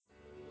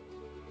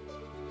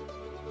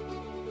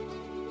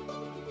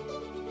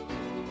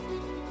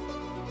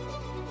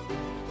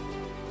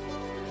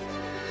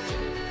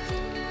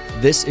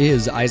This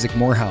is Isaac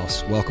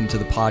Morehouse. Welcome to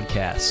the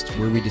podcast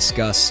where we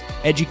discuss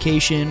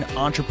education,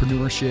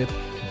 entrepreneurship,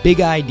 big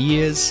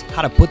ideas,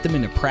 how to put them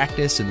into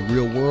practice in the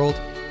real world,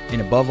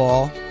 and above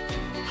all,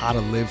 how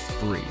to live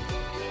free.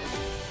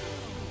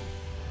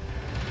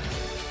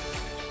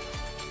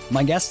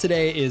 My guest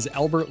today is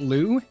Albert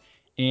Liu,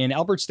 and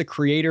Albert's the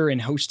creator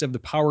and host of the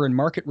Power and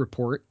Market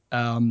Report.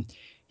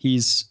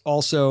 He's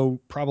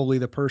also probably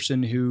the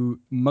person who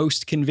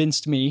most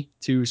convinced me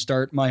to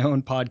start my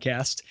own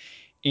podcast.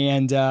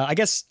 And I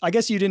guess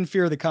you didn't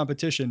fear the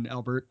competition,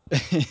 Albert.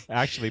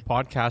 Actually,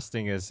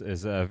 podcasting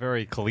is a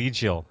very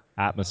collegial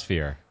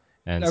atmosphere,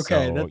 and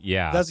Okay,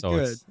 that's so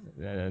good. it's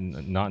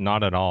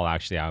not at all.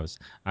 Actually, I was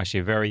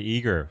actually very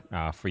eager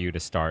for you to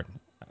start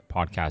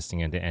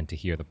podcasting and to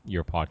hear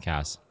your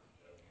podcast.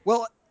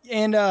 Well,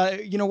 and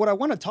what I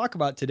want to talk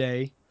about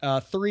today,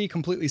 three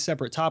completely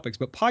separate topics,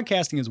 but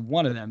podcasting is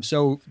one of them.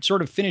 So,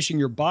 sort of finishing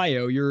your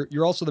bio,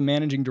 you're also the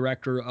managing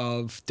director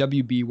of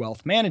WB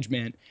Wealth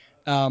Management.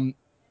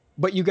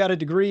 But you got a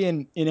degree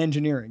in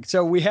engineering.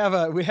 So we have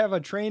a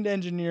trained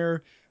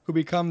engineer who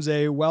becomes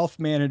a wealth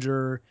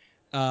manager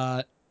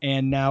and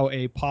now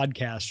a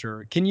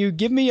podcaster. Can you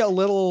give me a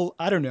little,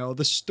 I don't know,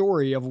 the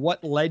story of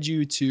what led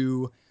you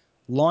to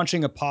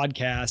launching a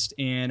podcast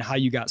and how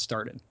you got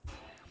started?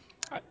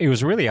 It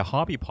was really a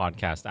hobby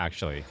podcast,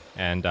 actually,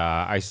 and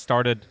I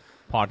started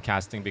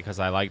podcasting because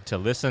I like to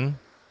listen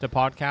to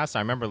podcasts. I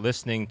remember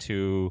listening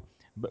to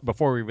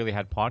before we really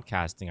had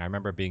podcasting. I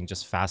remember being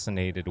just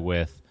fascinated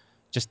with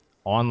just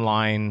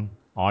online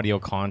audio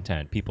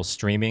content, people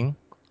streaming.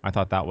 I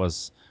thought it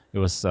was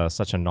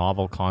such a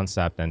novel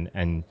concept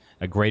and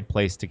a great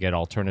place to get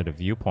alternative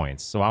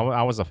viewpoints. So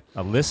I was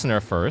a listener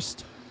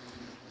first,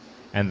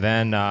 and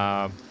then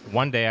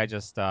one day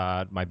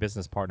my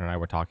business partner and I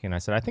were talking, and I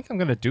said, I think I'm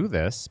going to do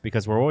this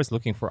because we're always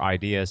looking for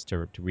ideas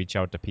to reach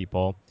out to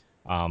people,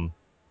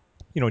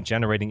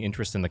 generating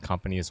interest in the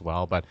company as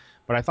well. But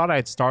I thought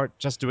I'd start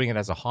just doing it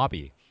as a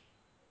hobby.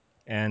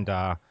 And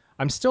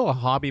I'm still a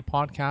hobby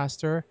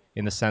podcaster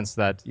in the sense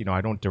that,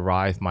 I don't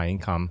derive my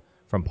income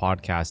from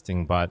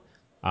podcasting, but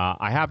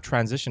I have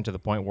transitioned to the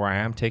point where I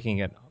am taking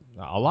it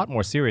a lot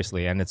more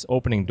seriously, and it's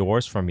opening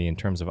doors for me in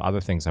terms of other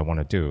things I want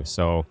to do.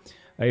 So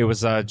it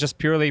was just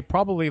purely,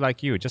 probably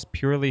like you, just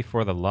purely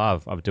for the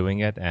love of doing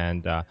it.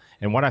 And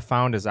what I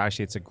found is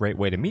actually it's a great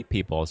way to meet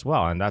people as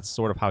well. And that's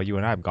sort of how you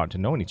and I have gotten to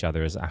know each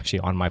other, is actually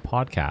on my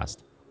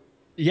podcast.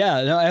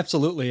 Yeah, no,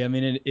 absolutely. I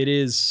mean, it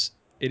is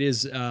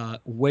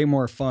way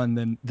more fun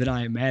than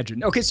I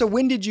imagined. Okay, so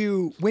when did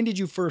you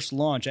first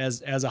launch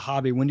as a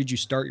hobby? When did you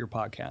start your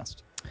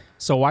podcast?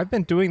 So I've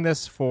been doing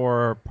this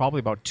for probably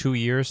about 2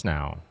 years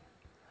now.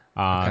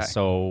 Okay.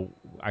 So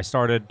I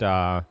started,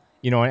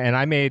 and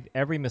I made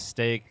every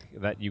mistake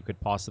that you could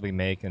possibly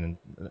make, and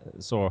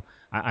so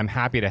I'm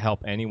happy to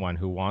help anyone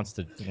who wants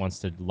to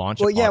launch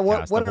a Well, yeah.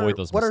 What podcast what avoid are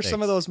those what are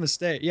some of mistakes. those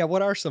mistakes? Yeah,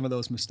 what are some of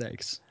those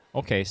mistakes?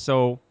 Okay,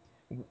 so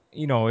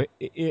you know,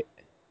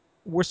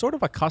 we're sort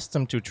of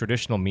accustomed to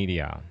traditional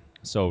media,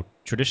 so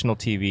traditional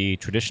TV,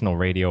 traditional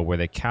radio, where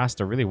they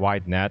cast a really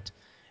wide net.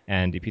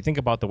 And if you think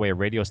about the way a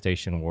radio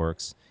station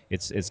works,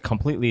 it's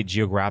completely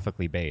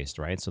geographically based,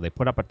 right? So they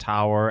put up a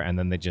tower and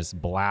then they just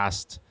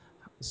blast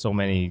so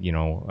many,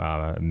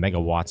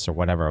 megawatts or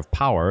whatever of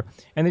power,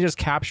 and they just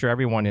capture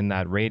everyone in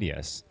that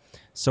radius.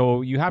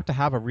 So you have to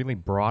have a really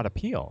broad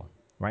appeal,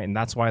 right? And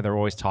that's why they're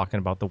always talking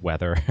about the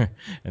weather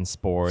and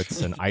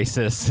sports and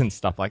ISIS and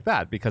stuff like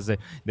that, because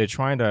they're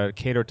trying to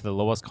cater to the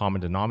lowest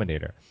common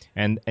denominator.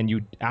 And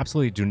you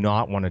absolutely do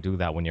not want to do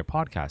that when you're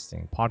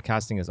podcasting.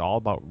 Podcasting is all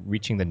about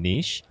reaching the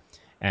niche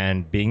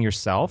and being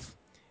yourself,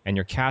 and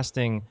you're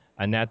casting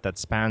a net that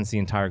spans the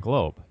entire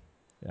globe,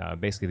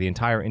 basically the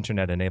entire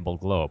internet-enabled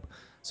globe.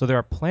 So there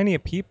are plenty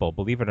of people,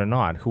 believe it or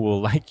not, who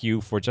will like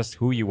you for just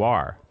who you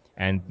are.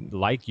 And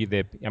like you,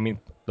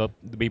 there'll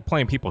be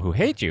plenty of people who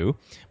hate you,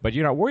 but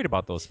you're not worried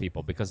about those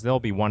people because they'll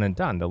be one and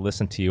done. They'll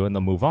listen to you and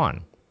they'll move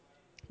on.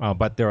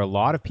 But there are a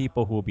lot of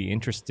people who will be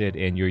interested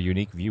in your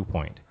unique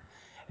viewpoint.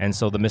 And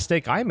so the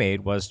mistake I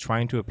made was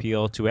trying to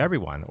appeal to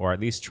everyone, or at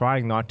least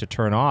trying not to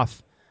turn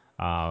off,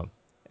 uh,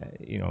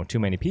 too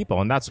many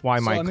people. And that's why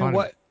So, my I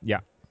mean,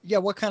 yeah.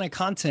 what kind of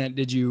content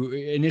did you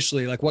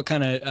initially like? What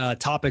kind of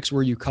topics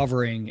were you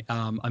covering?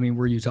 I mean,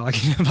 were you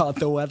talking about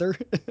the weather?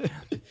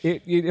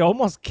 It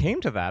almost came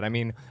to that. I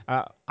mean,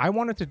 I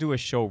wanted to do a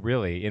show,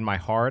 really in my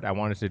heart. I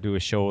wanted to do a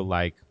show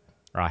like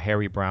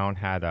Harry Brown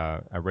had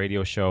a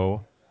radio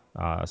show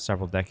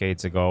several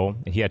decades ago.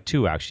 He had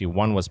two, actually.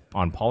 One was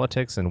on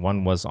politics and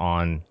one was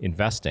on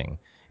investing.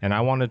 And I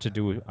wanted to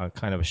do a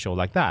kind of a show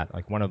like that,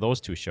 like one of those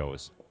two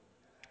shows.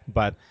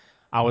 But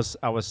I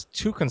was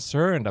too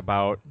concerned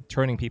about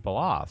turning people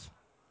off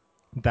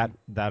that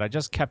I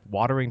just kept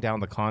watering down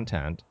the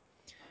content.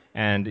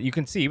 And you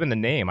can see even the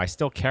name. I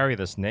still carry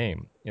this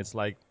name. It's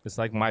like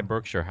my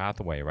Berkshire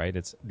Hathaway, right?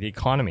 It's the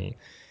economy,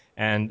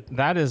 and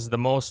that is the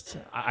most.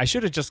 I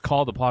should have just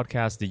called the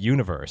podcast the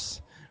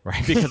universe,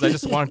 right? Because I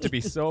just want it to be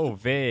so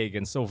vague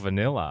and so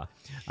vanilla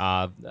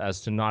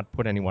as to not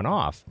put anyone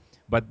off.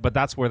 but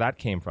that's where that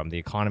came from. The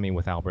economy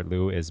with Albert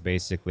Liu is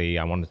basically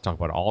I wanted to talk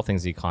about all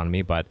things the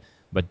economy, but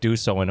do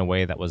so in a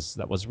way that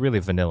was really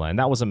vanilla, and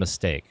that was a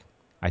mistake.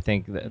 I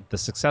think the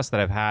success that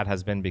I've had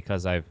has been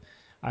because I've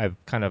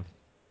kind of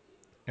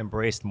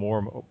embraced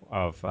more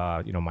of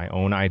my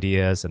own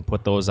ideas and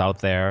put those out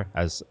there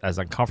as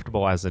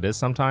uncomfortable as it is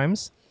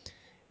sometimes.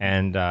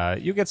 And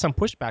you get some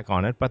pushback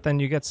on it, but then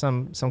you get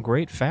some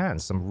great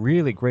fans, some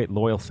really great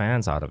loyal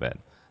fans out of it.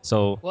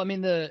 So Well, I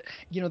mean, the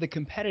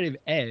competitive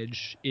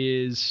edge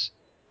is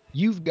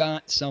you've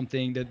got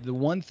something that the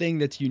one thing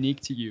that's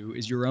unique to you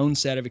is your own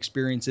set of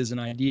experiences and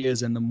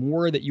ideas. And the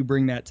more that you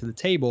bring that to the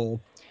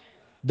table,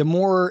 the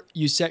more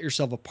you set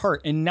yourself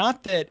apart. And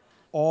not that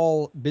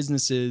all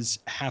businesses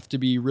have to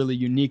be really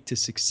unique to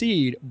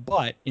succeed,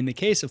 but in the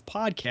case of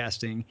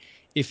podcasting,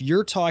 if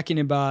you're talking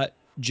about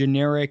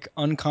generic,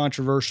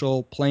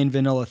 uncontroversial, plain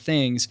vanilla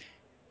things,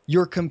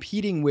 you're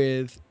competing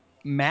with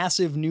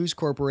massive news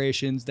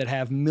corporations that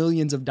have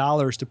millions of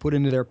dollars to put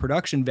into their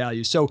production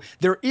value. So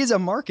there is a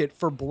market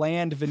for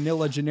bland,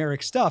 vanilla,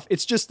 generic stuff.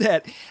 It's just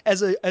that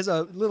as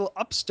a little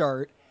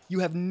upstart, you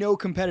have no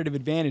competitive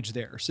advantage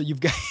there. So you've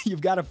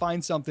got to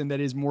find something that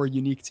is more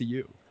unique to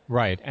you.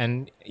 right,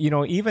 and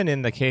even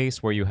in the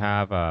case where you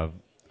have a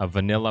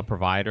vanilla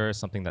provider,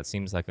 something that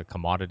seems like a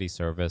commodity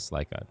service,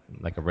 like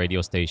a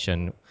radio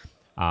station,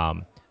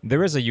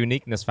 there is a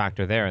uniqueness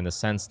factor there in the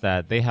sense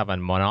that they have a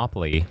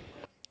monopoly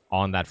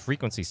on that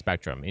frequency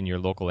spectrum in your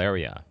local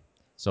area.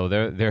 So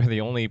they're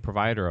the only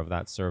provider of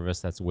that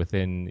service that's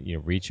within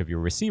reach of your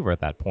receiver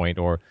at that point.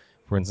 Or,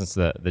 for instance,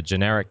 the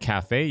generic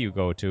cafe you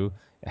go to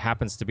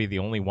happens to be the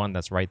only one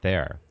that's right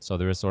there. So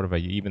there is sort of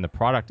even the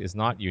product is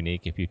not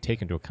unique if you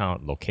take into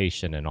account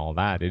location and all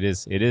that. It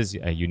is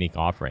a unique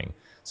offering.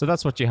 So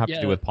that's what you have to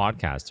do Yeah. with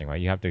podcasting,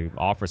 right? You have to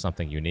offer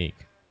something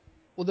unique.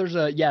 Well, there's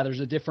a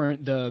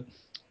different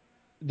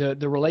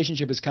the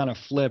relationship is kind of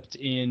flipped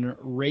in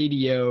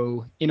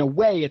radio. In a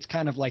way, it's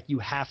kind of like you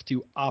have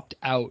to opt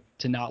out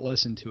to not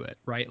listen to it,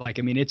 right? Like,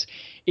 I mean,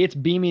 it's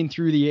beaming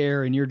through the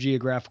air in your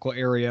geographical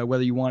area,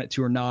 whether you want it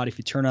to or not. If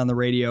you turn on the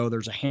radio,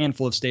 there's a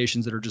handful of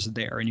stations that are just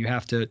there, and you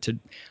have to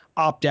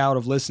opt out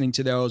of listening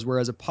to those.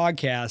 Whereas a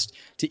podcast,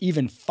 to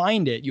even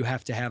find it, you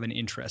have to have an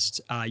interest.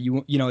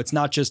 It's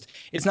not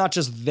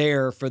just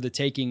there for the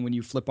taking when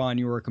you flip on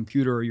your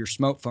computer or your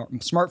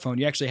smartphone.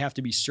 You actually have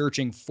to be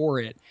searching for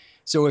it.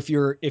 So if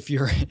your if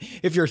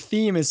your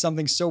theme is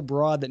something so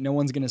broad that no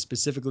one's going to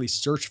specifically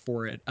search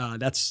for it,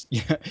 that's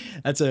yeah,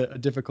 that's a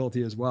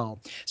difficulty as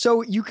well.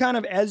 So you kind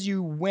of, as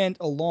you went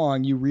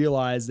along, you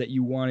realized that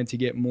you wanted to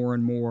get more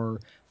and more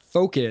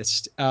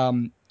focused.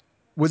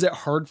 Was it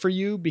hard for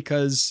you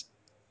because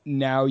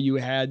now you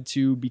had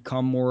to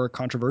become more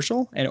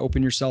controversial and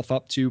open yourself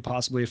up to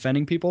possibly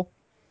offending people?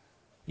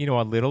 A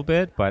little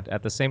bit, but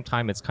at the same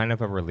time, it's kind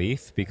of a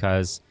relief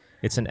because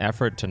it's an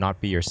effort to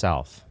not be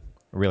yourself.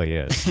 It really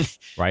is,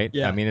 right? I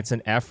Yeah. mean, it's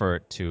an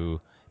effort to,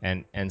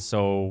 and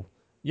so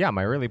yeah,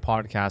 my early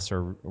podcasts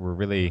were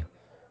really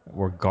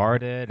were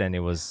guarded, and it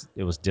was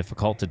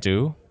difficult to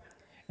do.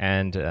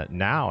 And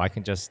now I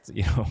can just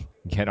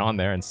get on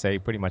there and say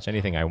pretty much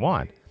anything I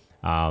want,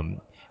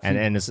 um,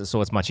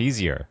 so it's much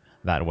easier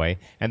that way.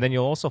 And then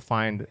you'll also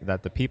find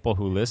that the people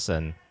who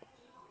listen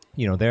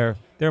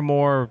they're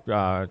more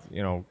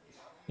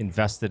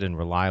invested and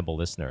reliable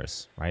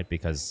listeners, right?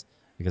 Because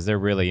they're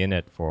really in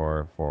it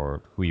for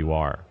who you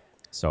are.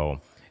 So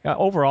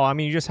overall, I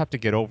mean, you just have to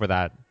get over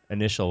that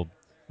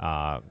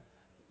uh,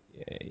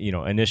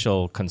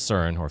 initial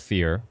concern or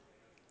fear.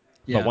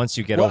 But Yeah. once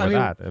you get Well, I over mean,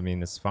 that, I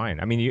mean, it's fine.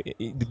 I mean,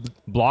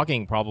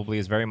 blogging probably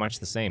is very much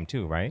the same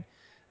too, right?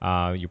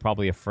 You're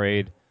probably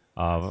afraid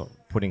of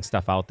putting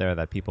stuff out there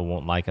that people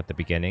won't like at the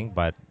beginning,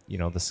 but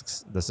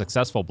the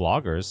successful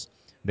bloggers,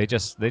 they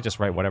just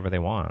write whatever they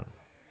want.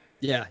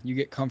 yeah, you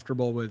get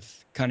comfortable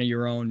with kind of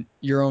your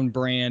own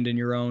brand and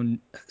your own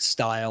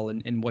style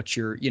and what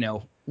you're,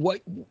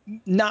 what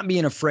not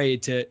being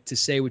afraid to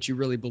say what you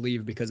really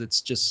believe because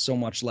it's just so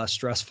much less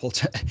stressful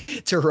to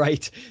to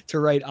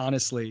write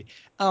honestly.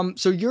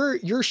 So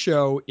your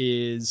show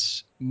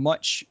is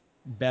much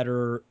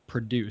better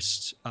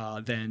produced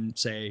than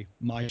say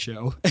my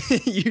show.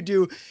 You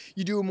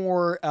do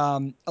more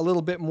a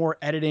little bit more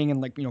editing and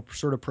like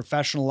sort of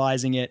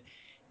professionalizing it,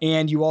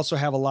 and you also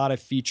have a lot of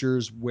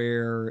features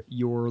where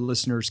your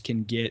listeners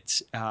can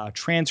get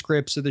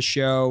transcripts of the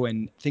show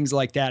and things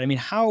like that. I mean,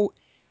 how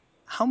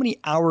many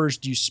hours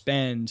do you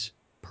spend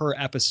per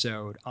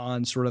episode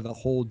on sort of the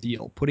whole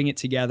deal, putting it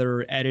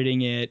together,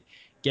 editing it,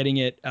 getting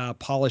it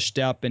polished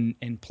up and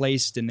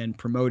placed, and then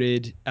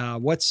promoted?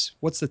 What's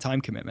the time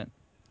commitment?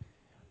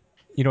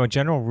 A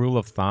general rule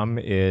of thumb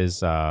is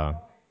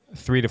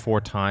 3 to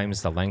 4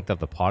 times the length of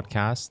the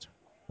podcast.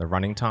 The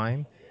running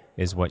time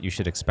is what you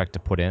should expect to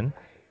put in.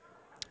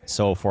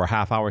 So for a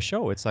half-hour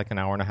show, it's like an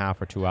hour and a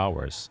half or 2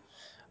 hours.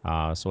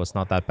 So it's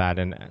not that bad.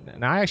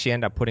 And I actually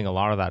end up putting a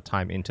lot of that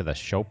time into the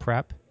show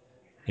prep,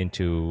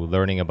 into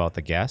learning about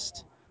the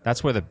guest.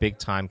 That's where the big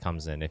time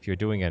comes in. If you're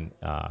doing an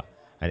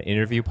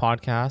interview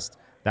podcast,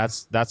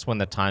 that's when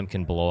the time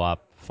can blow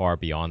up far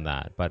beyond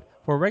that. But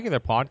for a regular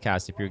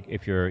podcast,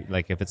 if you're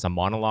like if it's a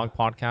monologue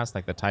podcast,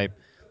 like the type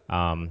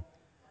um,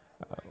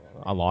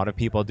 a lot of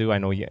people do, I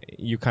know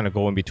you kind of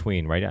go in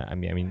between, right? I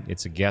mean,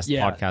 it's a guest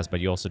Yeah. podcast, but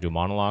you also do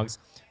monologues.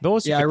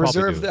 Those you Yeah, I could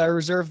probably reserve do. I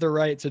reserve the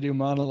right to do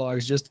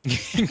monologues just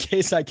in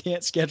case I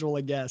can't schedule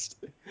a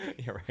guest.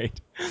 You're right.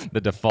 The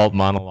default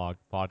monologue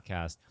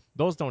podcast.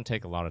 Those don't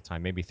take a lot of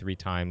time. Maybe three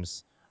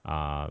times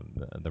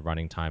the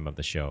running time of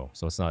the show.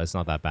 So it's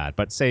not that bad.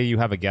 But say you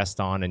have a guest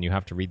on and you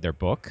have to read their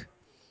book,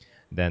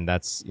 then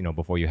that's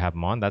before you have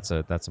them on. That's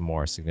a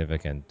more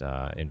significant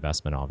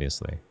investment,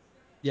 obviously.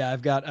 Yeah,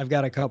 I've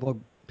got a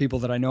couple people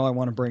that I know I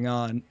want to bring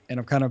on, and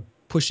I'm kind of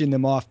pushing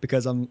them off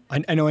because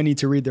I know I need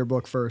to read their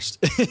book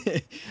first.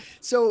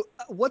 So,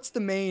 what's the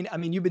main? I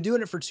mean, you've been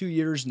doing it for 2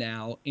 years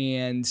now,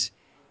 and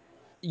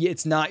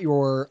it's not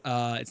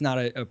it's not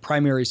a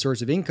primary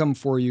source of income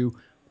for you.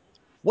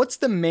 What's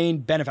the main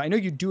benefit? I know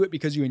you do it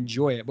because you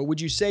enjoy it, but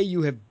would you say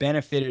you have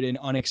benefited in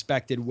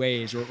unexpected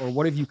ways, or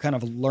what have you kind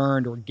of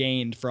learned or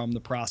gained from the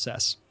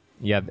process?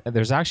 Yeah,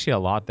 there's actually a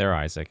lot there,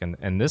 Isaac,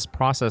 and this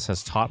process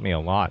has taught me a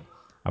lot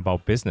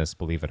about business,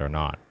 believe it or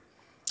not.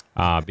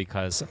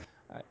 Because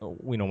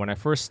when I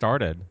first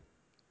started,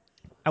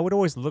 I would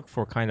always look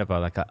for kind of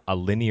a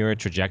linear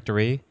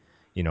trajectory,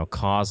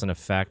 cause and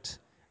effect,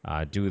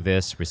 do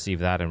this, receive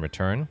that in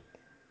return.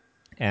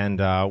 And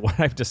what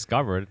I've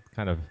discovered,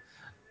 kind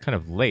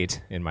of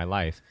late in my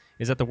life,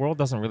 is that the world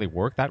doesn't really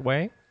work that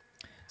way.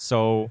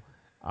 So,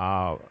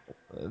 uh,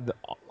 the,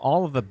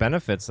 all of the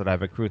benefits that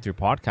I've accrued through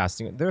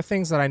podcasting, they're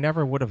things that I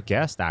never would have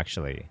guessed.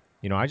 Actually,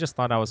 I just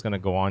thought I was going to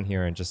go on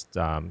here and just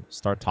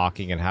start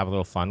talking and have a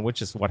little fun,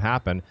 which is what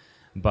happened.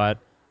 But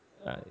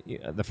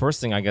the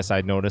first thing I guess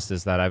I noticed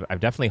is that I've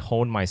definitely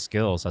honed my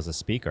skills as a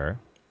speaker,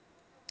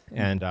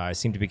 and I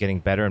seem to be getting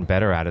better and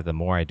better at it the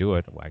more I do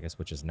it, I guess,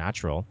 which is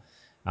natural.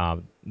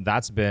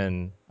 That's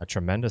been a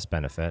tremendous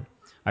benefit.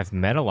 I've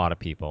met a lot of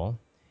people.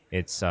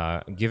 It's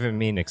given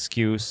me an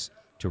excuse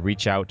to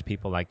reach out to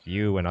people like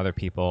you and other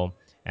people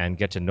and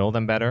get to know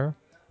them better.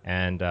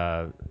 And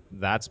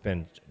that's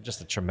been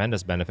just a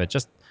tremendous benefit,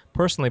 just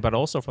personally, but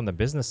also from the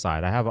business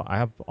side. I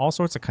have all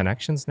sorts of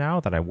connections now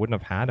that I wouldn't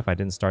have had if I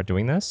didn't start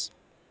doing this.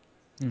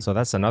 Hmm. So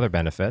that's another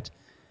benefit.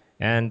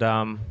 And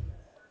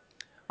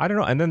I don't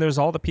know. And then there's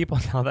all the people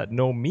now that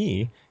know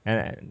me,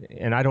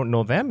 and I don't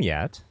know them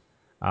yet.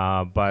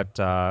 But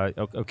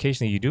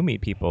occasionally you do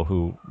meet people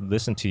who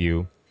listen to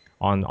you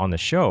on the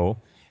show,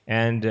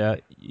 and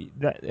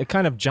that it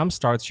kind of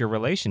jumpstarts your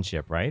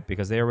relationship, right?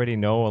 Because they already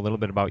know a little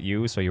bit about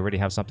you, so you already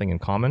have something in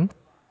common.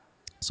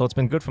 So it's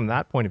been good from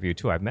that point of view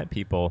too. I've met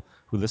people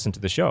who listen to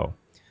the show,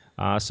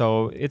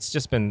 so it's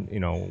just been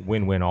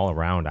win-win all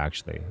around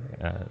actually.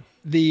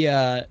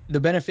 The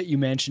benefit you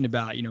mentioned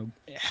about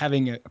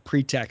having a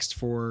pretext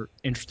for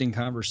interesting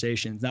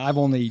conversations. Now I've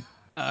only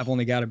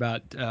got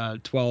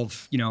about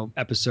 12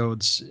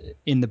 episodes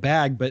in the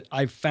bag, but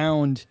I've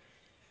found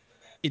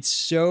it's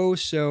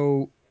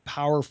so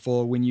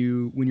powerful when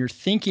you're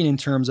thinking in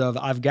terms of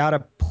I've got to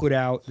put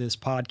out this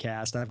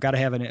podcast, I've got to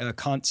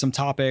have some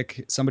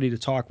topic, somebody to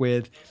talk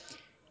with.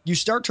 You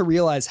start to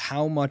realize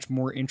how much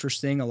more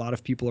interesting a lot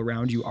of people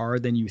around you are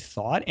than you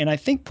thought, and I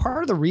think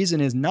part of the reason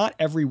is not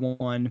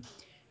everyone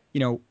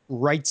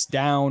writes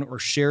down or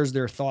shares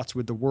their thoughts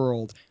with the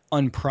world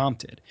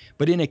unprompted.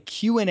 But in a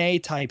Q&A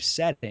type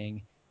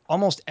setting,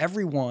 almost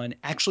everyone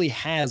actually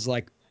has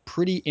like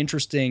pretty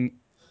interesting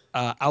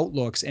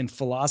outlooks and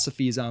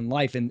philosophies on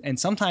life. And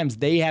sometimes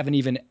they haven't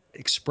even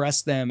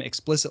expressed them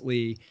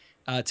explicitly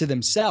to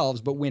themselves,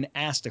 but when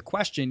asked a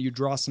question, you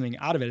draw something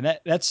out of it. And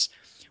that's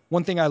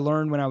one thing I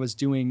learned when I was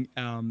doing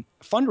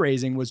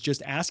fundraising was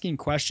just asking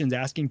questions,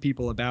 asking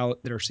people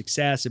about their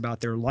success, about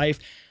their life.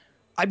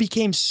 I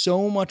became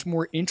so much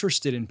more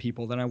interested in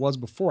people than I was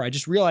before. I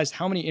just realized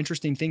how many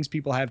interesting things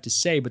people have to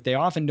say, but they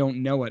often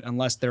don't know it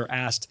unless they're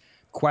asked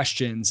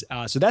questions.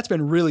 So that's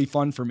been really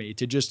fun for me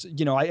to just,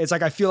 it's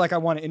like I feel like I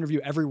want to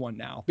interview everyone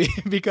now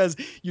because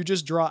you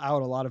just draw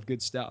out a lot of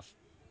good stuff.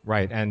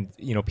 Right, and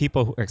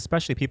people,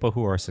 especially people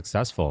who are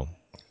successful,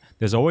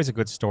 there's always a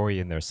good story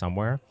in there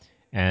somewhere.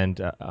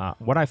 And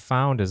what I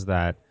found is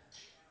that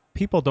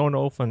people don't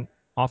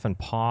often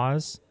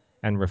pause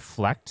and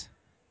reflect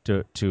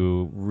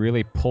to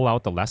really pull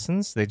out the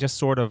lessons. They just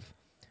sort of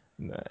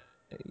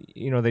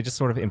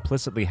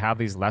implicitly have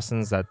these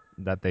lessons that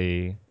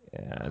they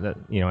that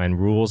and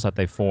rules that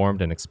they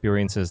formed and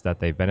experiences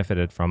that they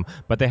benefited from,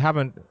 but they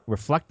haven't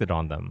reflected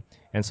on them.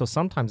 And so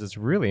sometimes it's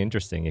really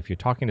interesting if you're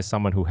talking to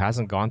someone who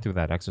hasn't gone through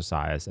that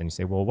exercise and you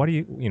say, well, what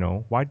do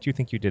why do you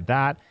think you did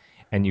that?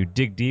 And you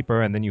dig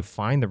deeper and then you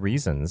find the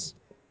reasons.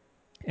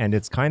 And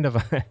it's kind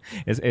of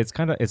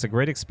it's a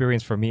great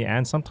experience for me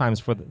and sometimes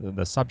for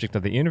the subject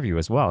of the interview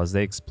as well, as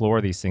they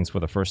explore these things for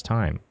the first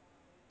time.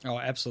 Oh,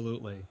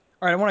 absolutely.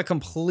 All right, I want to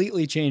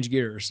completely change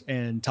gears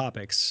and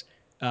topics,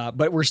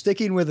 but we're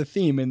sticking with a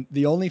theme, and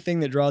the only thing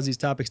that draws these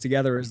topics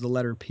together is the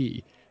letter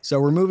P. So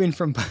we're moving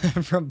from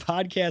from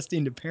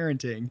podcasting to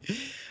parenting.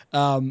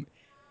 Um,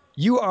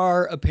 you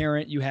are a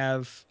parent. You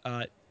have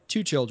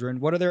two children.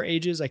 What are their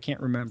ages? I can't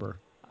remember.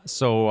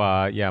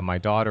 So yeah, my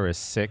daughter is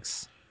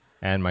 6,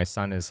 and my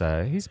son is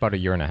he's about a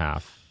year and a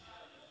half.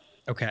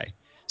 Okay.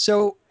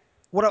 So,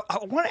 what I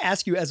want to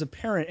ask you as a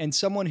parent and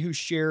someone who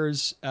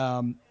shares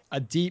a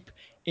deep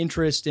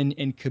interest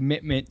and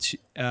commitment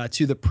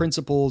to the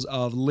principles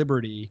of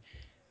liberty,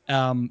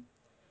 um,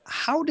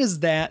 how does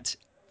that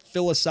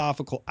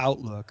philosophical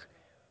outlook,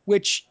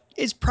 which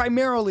is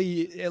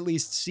primarily at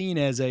least seen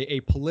as a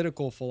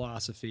political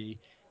philosophy,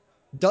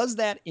 does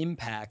that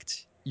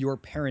impact your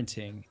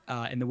parenting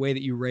and the way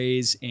that you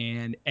raise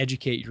and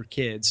educate your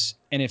kids?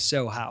 And if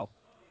so, how?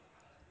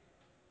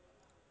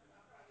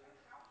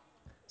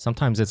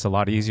 Sometimes it's a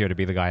lot easier to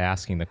be the guy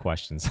asking the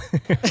questions.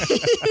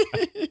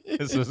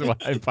 This is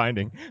what I'm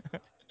finding.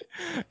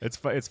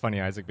 It's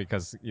funny, Isaac,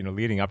 because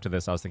leading up to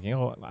this, I was thinking,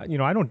 oh, I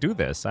don't do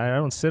this. I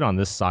don't sit on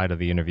this side of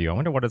the interview. I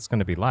wonder what it's going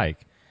to be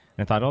like.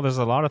 And I thought, oh, there's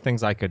a lot of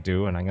things I could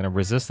do, and I'm going to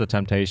resist the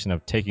temptation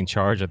of taking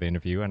charge of the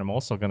interview, and I'm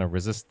also going to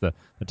resist the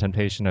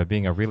temptation of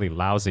being a really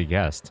lousy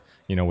guest,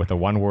 with the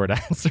one-word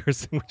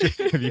answers, which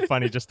would be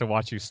funny just to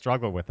watch you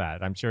struggle with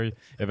that. I'm sure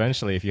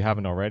eventually, if you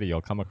haven't already,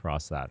 you'll come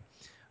across that.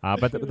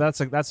 But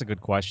that's a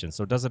good question.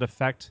 So does it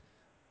affect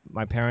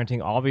my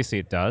parenting? Obviously,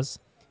 it does.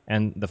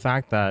 And the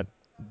fact that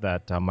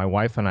my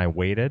wife and I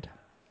waited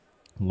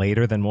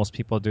later than most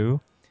people do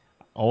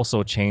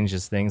also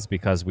changes things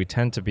because we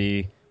tend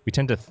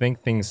to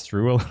think things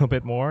through a little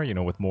bit more,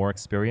 with more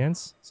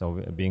experience.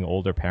 So being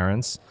older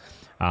parents,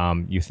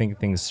 you think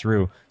things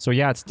through. So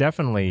yeah, it's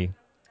definitely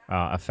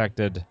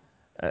affected.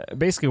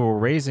 Basically, we're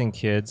raising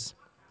kids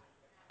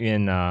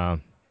in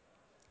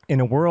in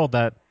a world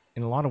that,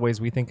 in a lot of ways,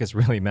 we think is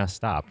really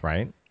messed up,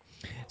 right?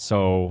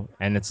 So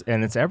and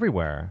it's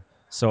everywhere.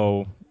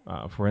 So,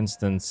 for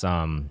instance,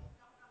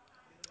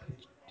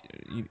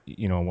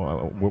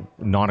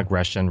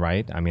 non-aggression,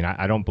 right? I mean,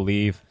 I don't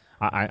believe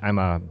I'm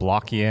a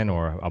blockian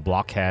or a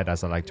blockhead,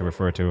 as I like to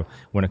refer to,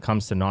 when it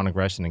comes to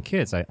non-aggression in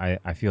kids.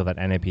 I feel that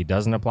NAP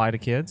doesn't apply to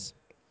kids,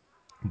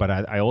 but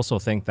I also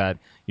think that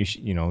you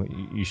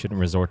shouldn't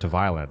resort to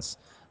violence.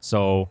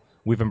 So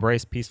we've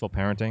embraced peaceful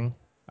parenting.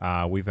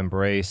 We've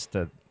embraced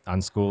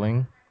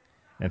unschooling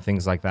and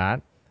things like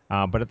that.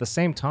 But at the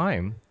same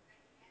time,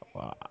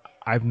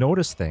 I've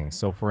noticed things.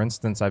 So, for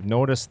instance, I've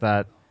noticed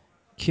that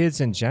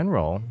kids in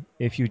general,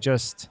 if you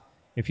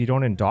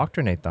don't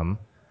indoctrinate them,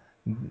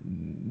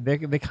 they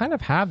kind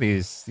of have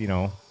these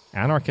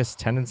anarchist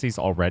tendencies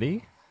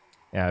already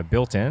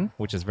built in,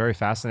 which is very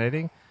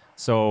fascinating.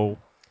 So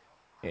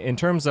in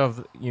terms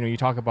of you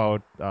talk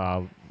about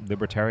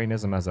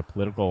libertarianism as a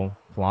political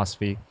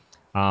philosophy,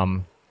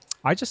 um,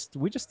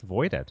 we just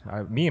avoid it.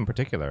 Me in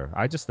particular,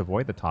 I just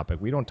avoid the topic.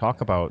 We don't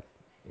talk about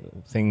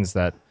things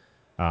that,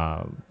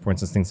 for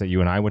instance, things that you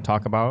and I would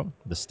talk about: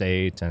 the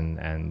state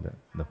and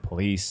the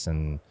police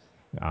and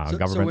So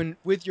government. when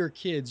with your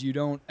kids, you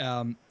don't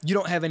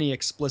have any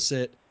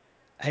explicit,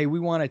 hey, we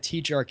want to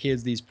teach our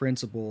kids these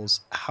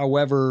principles.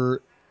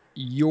 However,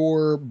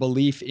 your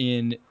belief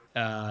in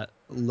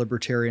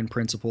libertarian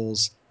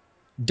principles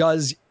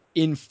does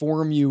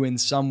inform you in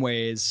some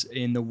ways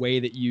in the way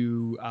that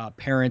you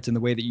parent and the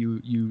way that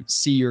you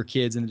see your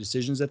kids and the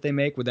decisions that they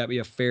make. Would that be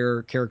a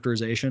fair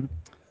characterization?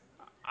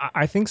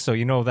 I think so.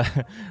 You know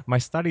that my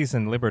studies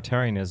in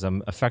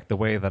libertarianism affect the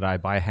way that I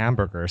buy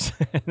hamburgers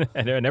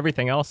and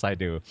everything else I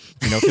do.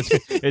 Because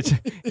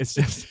it's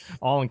just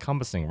all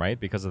encompassing, right?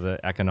 Because of the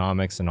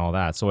economics and all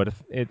that. So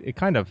it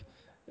kind of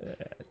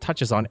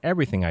touches on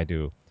everything I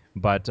do.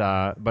 But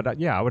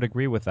yeah, I would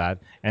agree with that.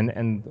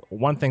 And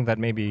one thing that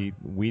maybe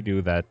we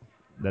do that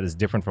is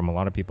different from a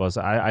lot of people is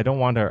I don't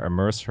want to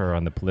immerse her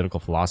on the political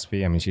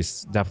philosophy. I mean,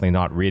 she's definitely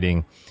not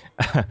reading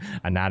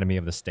Anatomy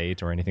of the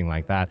State or anything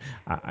like that.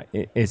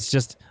 It's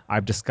just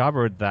I've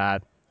discovered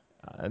that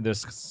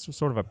there's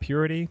sort of a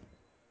purity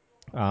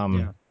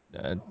um,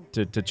 Yeah.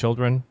 to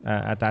children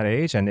at that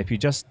age, and if you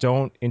just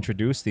don't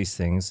introduce these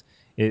things,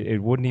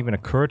 it wouldn't even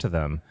occur to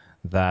them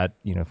that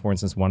for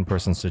instance, one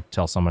person should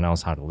tell someone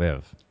else how to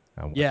live.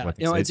 Yeah. It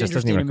It's just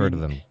doesn't interesting. even I occur to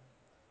mean, them.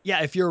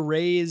 yeah, if you're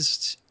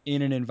raised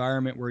in an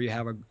environment where you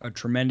have a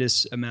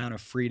tremendous amount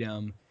of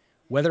freedom,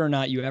 whether or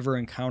not you ever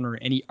encounter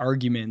any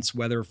arguments,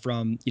 whether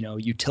from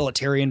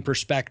utilitarian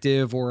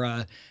perspective or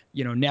a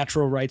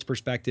natural rights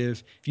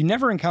perspective, if you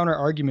never encounter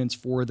arguments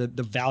for the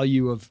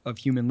value of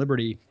human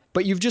liberty,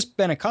 but you've just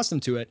been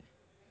accustomed to it,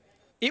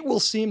 it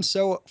will seem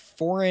so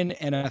foreign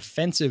and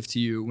offensive to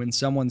you when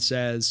someone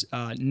says,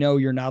 "No,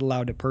 you're not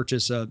allowed to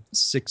purchase a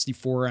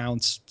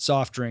 64-ounce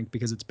soft drink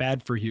because it's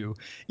bad for you."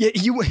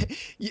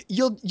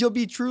 You'll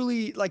be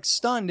truly like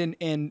stunned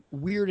and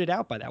weirded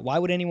out by that. Why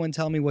would anyone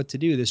tell me what to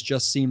do? This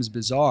just seems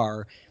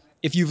bizarre.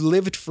 If you've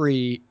lived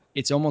free,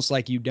 it's almost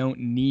like you don't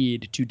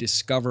need to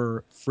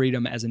discover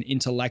freedom as an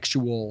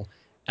intellectual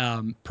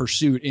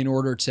pursuit in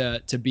order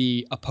to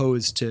be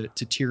opposed to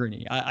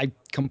tyranny. I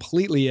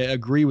completely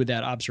agree with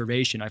that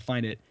observation. I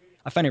find it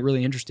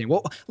really interesting.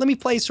 Well, let me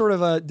play sort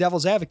of a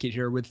devil's advocate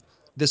here with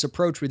this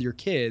approach with your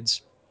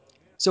kids.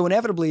 So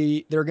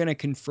inevitably, they're going to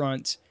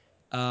confront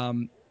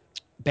um,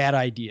 bad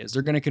ideas.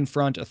 They're going to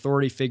confront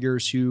authority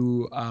figures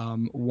who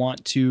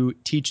want to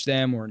teach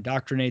them or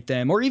indoctrinate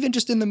them, or even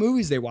just in the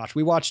movies they watch.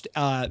 We watched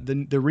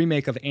the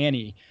remake of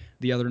Annie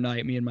the other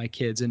night, me and my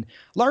kids, and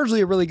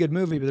largely a really good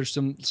movie. But there's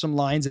some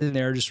lines in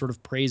there just sort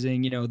of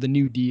praising, the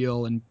New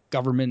Deal and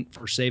government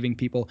for saving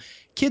people.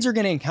 Kids are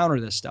going to encounter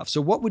this stuff.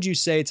 So, what would you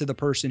say to the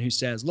person who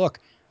says, "Look,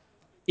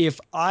 if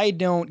I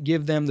don't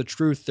give them the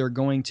truth, they're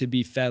going to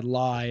be fed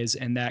lies,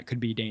 and that could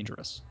be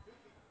dangerous"?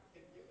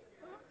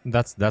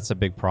 That's a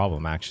big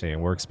problem actually,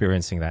 and we're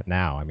experiencing that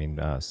now. I mean,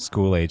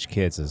 school age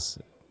kids is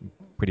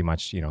pretty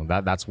much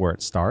that's where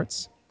it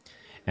starts.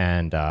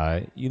 And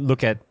you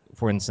look at,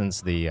 for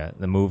instance, the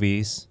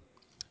movies.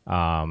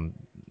 Um,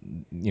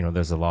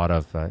 there's a lot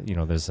of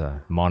there's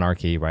a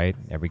monarchy, right?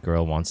 Every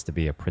girl wants to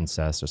be a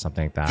princess or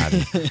something like that,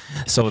 and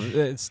so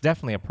it's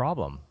definitely a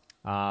problem.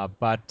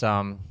 But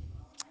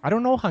I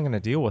don't know how I'm going to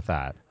deal with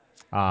that.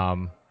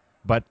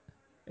 But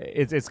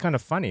it's kind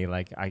of funny.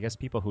 Like, I guess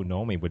people who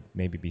know me would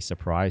maybe be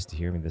surprised to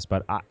hear me this,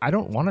 but I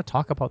don't want to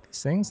talk about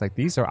these things. Like,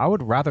 I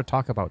would rather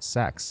talk about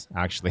sex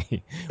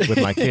actually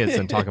with my kids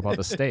than talk about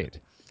the state,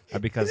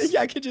 because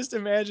Yeah, I could just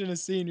imagine a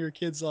scene. Your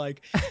kid's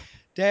like,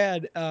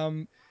 "Dad,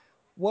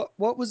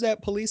 what was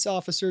that police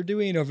officer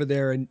doing over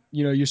there?" And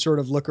you sort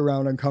of look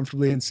around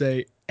uncomfortably and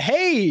say,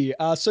 "Hey,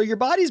 so your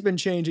body's been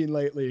changing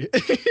lately."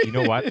 you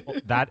know what?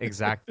 That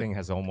exact thing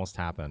has almost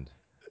happened.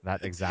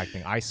 That exact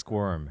thing. I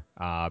squirm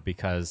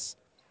because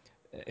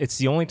it's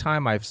the only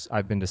time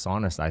I've been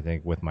dishonest. I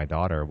think with my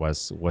daughter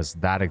was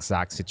that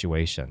exact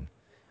situation,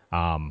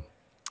 and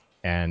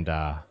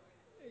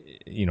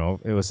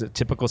it was a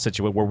typical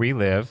situation where we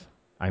live.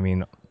 I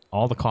mean,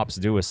 all the cops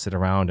do is sit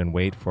around and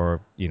wait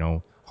for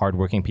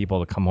hardworking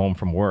people to come home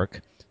from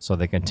work so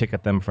they can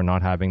ticket them for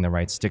not having the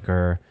right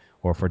sticker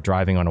or for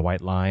driving on a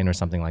white line or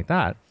something like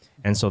that.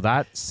 And so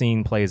that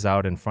scene plays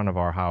out in front of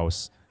our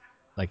house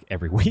like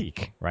every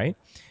week, right?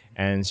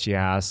 And she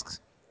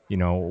asks,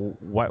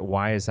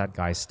 why is that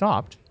guy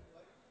stopped?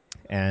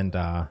 And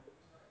and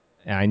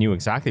I knew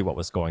exactly what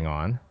was going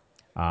on.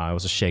 It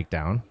was a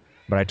shakedown.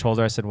 But I told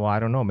her, I said, well, I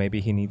don't know. Maybe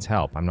he needs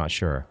help. I'm not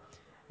sure.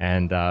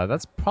 And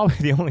that's probably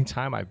the only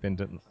time I've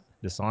been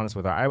dishonest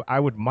with her. I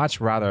would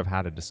much rather have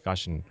had a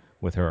discussion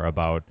with her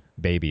about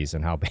babies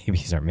and how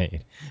babies are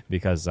made,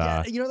 because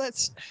Yeah,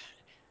 that's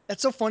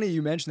so funny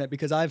you mentioned that,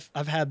 because I've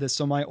had this.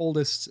 So my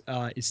oldest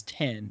is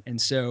 10,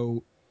 and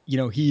so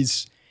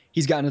he's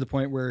gotten to the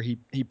point where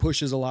he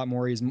pushes a lot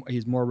more.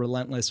 He's more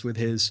relentless with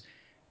his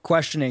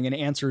questioning, and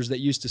answers that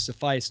used to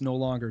suffice no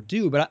longer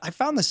do. But I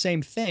found the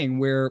same thing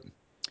where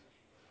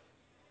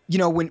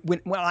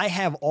when I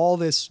have all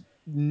this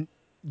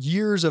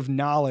years of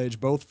knowledge,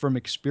 both from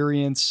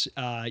experience,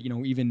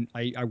 even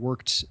I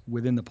worked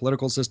within the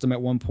political system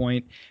at one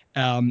point,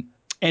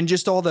 and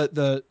just all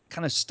the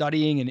kind of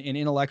studying and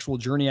intellectual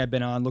journey I've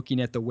been on, looking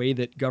at the way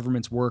that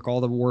governments work,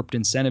 all the warped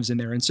incentives in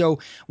there. And so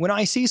when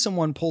I see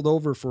someone pulled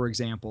over, for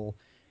example,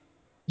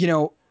 you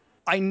know,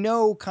 I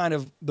know kind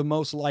of the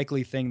most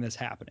likely thing that's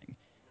happening.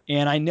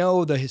 And I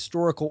know the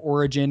historical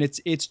origin.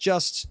 It's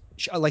just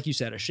like you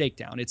said, a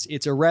shakedown.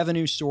 It's a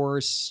revenue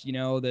source,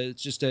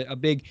 it's just a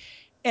big,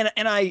 and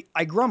I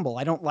grumble.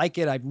 I don't like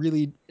it. I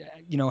really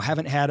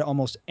haven't had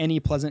almost any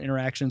pleasant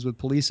interactions with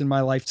police in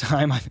my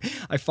lifetime.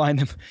 I find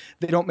them,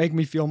 they don't make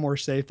me feel more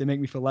safe. They make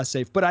me feel less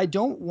safe. But I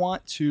don't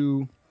want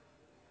to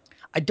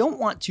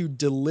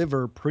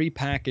deliver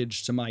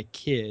prepackaged to my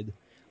kid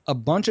a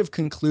bunch of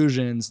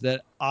conclusions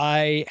that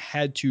I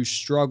had to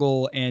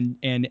struggle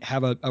and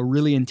have a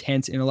really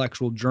intense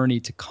intellectual journey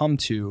to come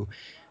to,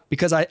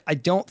 because I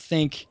don't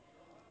think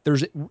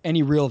there's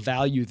any real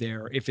value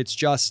there if it's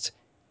just,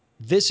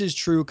 this is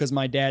true because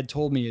my dad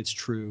told me it's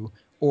true,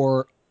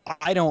 or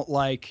I don't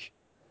like,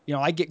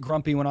 I get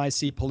grumpy when I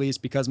see police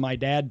because my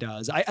dad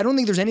does. I don't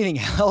think there's anything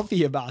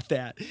healthy about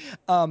that.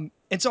 And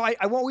so I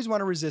always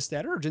want to resist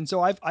that urge. And so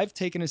I've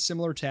taken a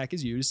similar tack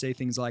as you to say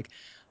things like,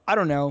 I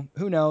don't know,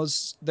 who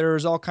knows?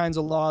 There's all kinds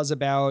of laws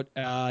about,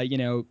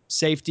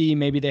 safety.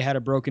 Maybe they had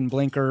a broken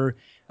blinker.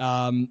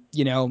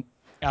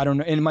 I don't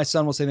know. And my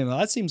son will say, well,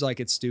 that seems like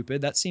it's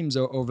stupid. That seems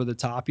over the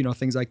top,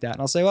 things like that.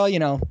 And I'll say,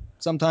 well,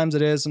 sometimes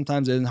it is,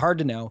 sometimes it isn't. Hard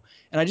to know.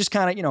 And I just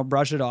kind of,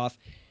 brush it off.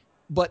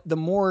 But the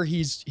more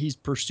he's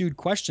pursued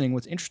questioning,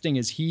 what's interesting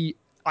is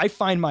I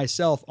find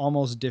myself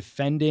almost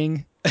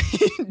defending,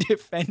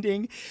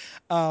 defending,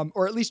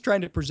 or at least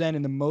trying to present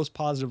in the most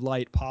positive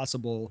light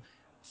possible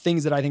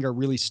things that I think are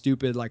really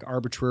stupid, like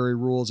arbitrary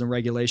rules and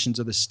regulations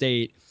of the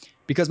state.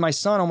 Because my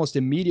son almost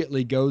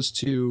immediately goes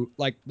to,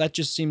 like, that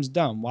just seems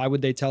dumb. Why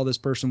would they tell this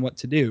person what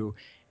to do?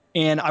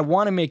 And I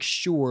want to make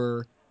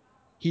sure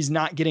he's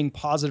not getting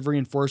positive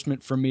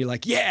reinforcement from me,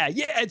 like, yeah,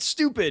 it's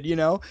stupid,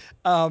 and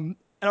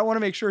I want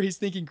to make sure he's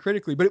thinking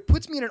critically. But it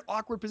puts me in an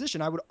awkward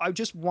position. I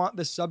just want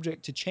the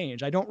subject to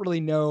change. I don't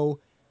really know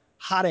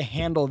how to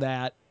handle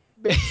that.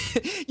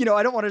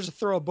 I don't want to just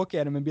throw a book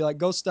at him and be like,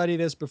 go study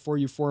this before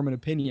you form an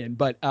opinion.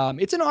 But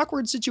it's an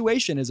awkward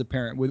situation as a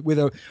parent with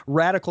a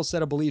radical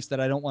set of beliefs that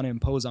I don't want to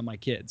impose on my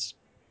kids.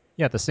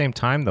 yeah, at the same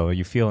time though,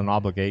 you feel an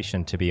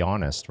obligation to be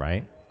honest,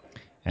 right?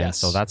 And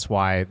so Yes.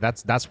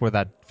 that's where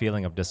that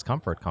feeling of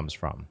discomfort comes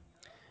from,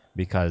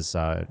 because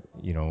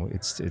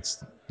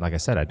it's like I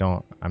said,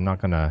 I'm not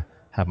gonna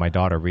have my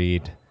daughter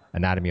read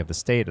Anatomy of the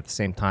State at the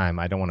same time.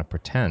 I don't want to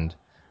pretend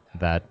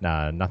that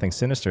nothing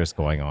sinister is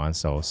going on.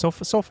 So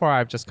far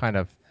I've just kind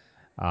of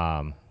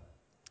um,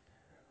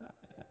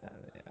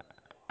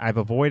 I've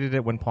avoided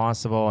it when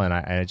possible, and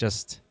I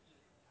just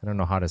I don't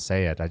know how to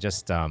say it. I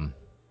just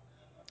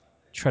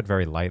tread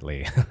very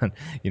lightly.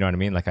 You know what I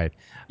mean? Like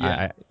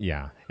Yeah.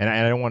 yeah, and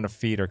I don't want to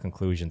feed her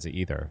conclusions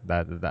either.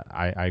 That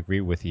I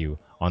agree with you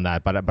on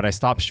that, but I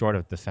stop short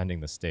of defending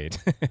the state.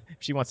 If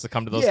she wants to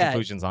come to those Yeah.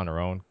 conclusions on her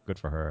own, good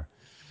for her.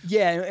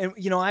 Yeah.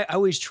 And I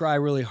always try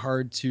really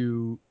hard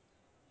to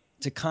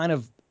kind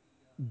of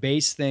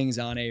base things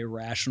on a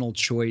rational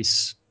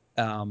choice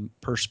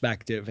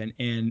perspective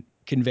and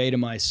convey to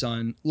my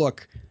son,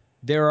 look,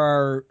 there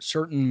are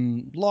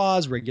certain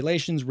laws,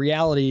 regulations,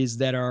 realities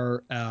that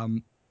are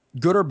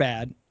good or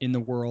bad in the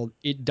world.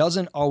 It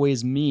doesn't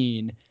always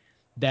mean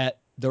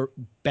that the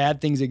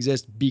bad things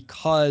exist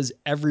because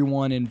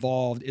everyone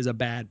involved is a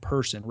bad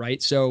person,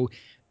 right? So,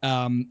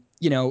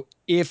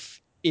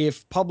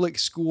 if public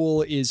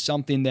school is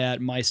something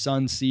that my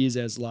son sees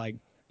as like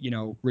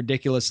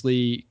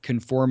ridiculously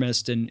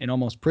conformist and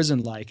almost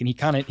prison like, and he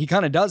kind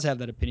of does have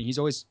that opinion. He's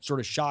always sort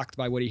of shocked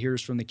by what he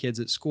hears from the kids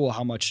at school,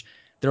 how much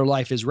their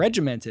life is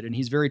regimented, and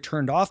he's very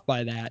turned off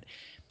by that.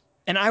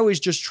 And I always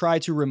just try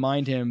to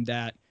remind him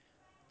that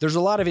there's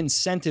a lot of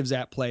incentives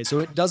at play. So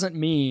it doesn't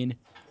mean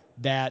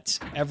that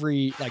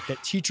that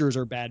teachers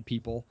are bad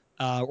people,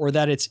 or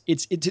that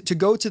to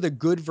go to the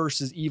good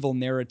versus evil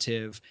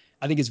narrative.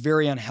 I think it's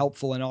very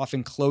unhelpful and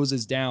often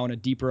closes down a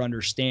deeper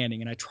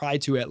understanding. And I try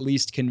to at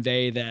least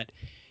convey that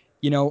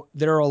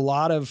there are a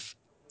lot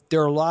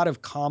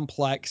of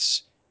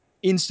complex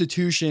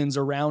institutions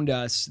around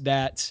us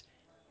that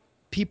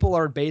people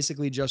are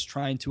basically just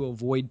trying to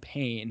avoid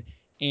pain.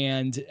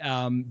 And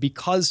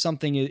because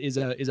something is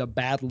a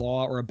bad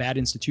law or a bad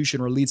institution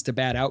or leads to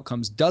bad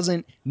outcomes,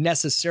 doesn't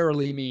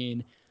necessarily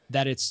mean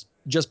that it's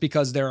just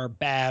because there are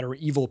bad or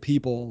evil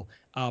people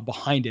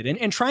behind it.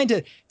 And trying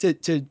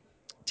to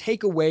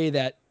take away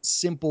that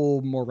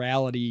simple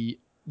morality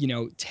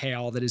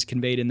tale that is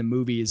conveyed in the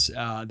movies,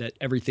 that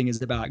everything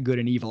is about good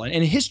and evil,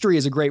 and history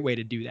is a great way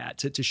to do that,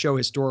 to show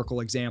historical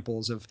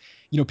examples of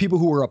people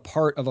who were a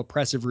part of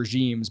oppressive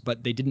regimes,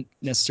 but they didn't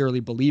necessarily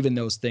believe in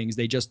those things.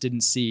 They just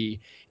didn't see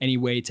any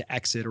way to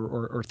exit,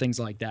 or things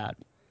like that.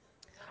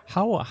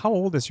 How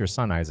old is your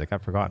son, Isaac?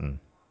 I've forgotten.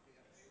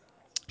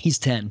 He's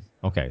 10.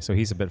 Okay, so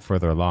he's a bit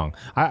further along.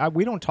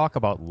 We don't talk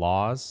about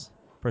laws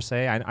per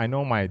se. I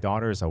know my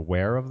daughter is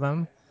aware of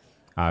them,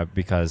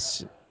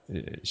 because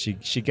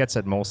she gets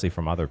it mostly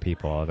from other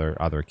people,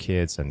 other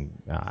kids, and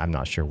I'm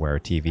not sure where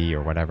TV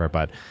or whatever.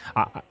 But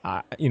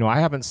I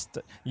haven't.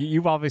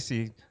 You've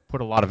obviously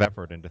put a lot of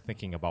effort into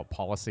thinking about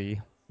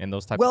policy and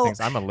those types of Well, things.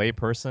 I'm a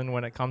layperson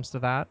when it comes to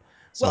that.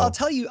 well, So I'll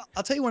tell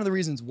you one of the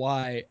reasons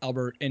why,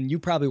 Albert, and you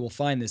probably will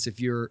find this if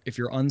you're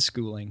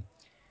unschooling.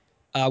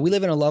 We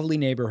live in a lovely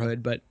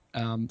neighborhood, but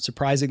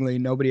surprisingly,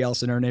 nobody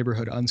else in our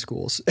neighborhood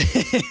unschools.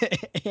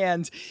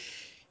 And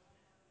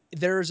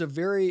there's a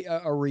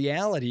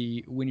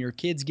reality when your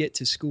kids get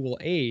to school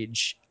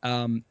age.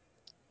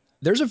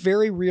 There's a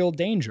very real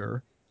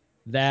danger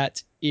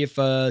that if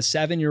a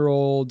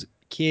 7-year-old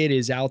kid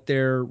is out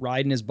there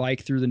riding his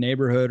bike through the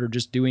neighborhood or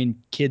just doing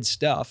kid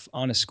stuff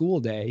on a school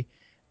day,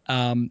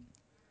 um,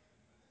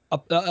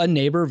 a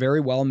neighbor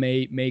very well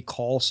may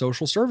call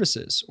social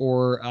services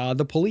or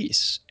the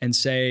police and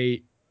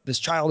say this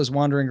child is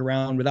wandering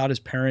around without his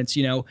parents.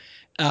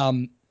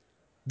 Um,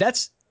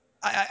 that's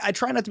I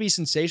try not to be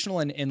sensational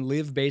and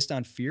live based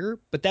on fear,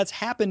 but that's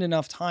happened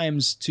enough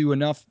times to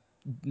enough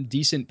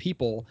decent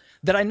people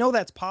that I know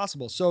that's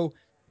possible. So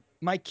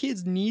my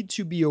kids need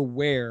to be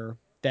aware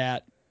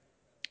that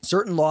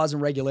certain laws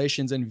and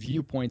regulations and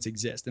viewpoints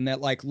exist, and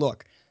that, like,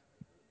 look,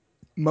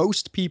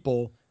 most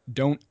people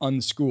don't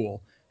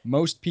unschool.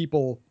 Most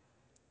people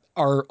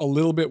are a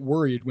little bit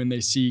worried when they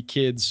see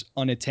kids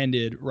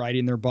unattended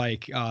riding their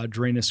bike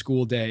during a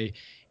school day.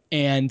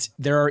 And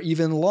there are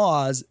even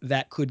laws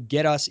that could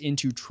get us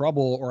into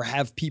trouble or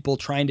have people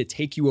trying to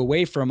take you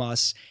away from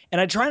us. And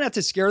I try not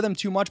to scare them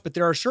too much, but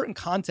there are certain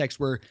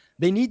contexts where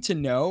they need to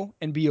know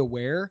and be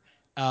aware.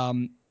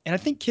 And I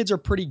think kids are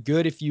pretty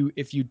good if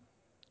you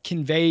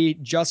convey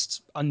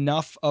just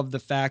enough of the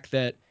fact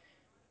that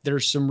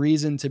there's some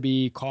reason to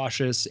be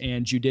cautious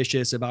and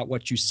judicious about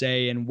what you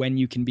say and when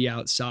you can be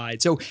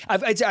outside. So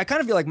I kind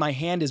of feel like my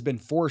hand has been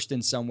forced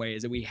in some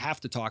ways, that we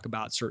have to talk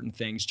about certain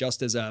things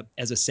just as a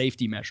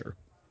safety measure.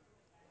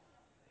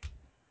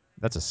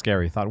 that's a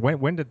scary thought.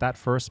 When did that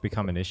first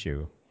become an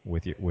issue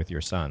with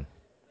your son?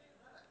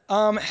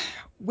 Um,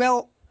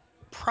 well,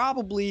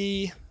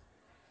 probably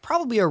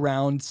probably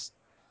around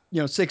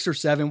 6 or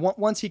 7.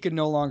 Once he could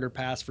no longer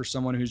pass for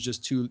someone who's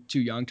just too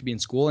young to be in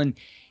school, and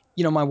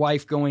my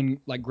wife going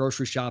like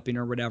grocery shopping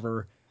or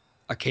whatever.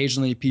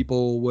 Occasionally,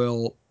 people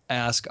will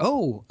ask,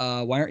 "Oh,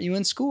 why aren't you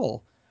in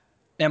school?"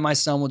 And my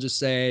son will just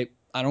say,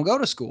 "I don't go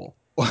to school."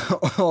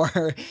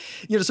 or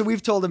so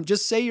we've told him,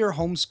 just say you're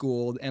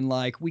homeschooled, and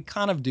like we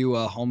kind of do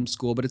a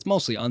homeschool, but it's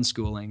mostly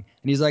unschooling. And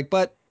he's like,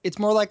 but it's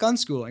more like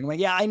unschooling. I'm like,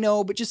 yeah, I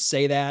know, but just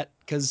say that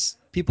because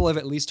people have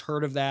at least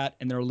heard of that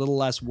and they're a little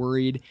less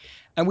worried.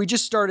 And we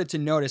just started to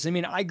notice. I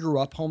mean, I grew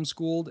up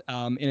homeschooled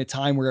in a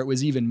time where it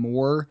was even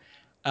more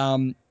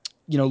um,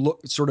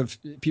 sort of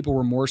people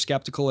were more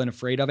skeptical and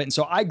afraid of it. And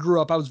so I grew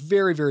up, I was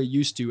very, very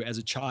used to as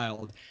a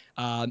child,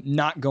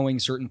 not going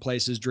certain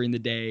places during the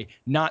day,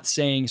 not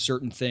saying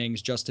certain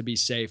things just to be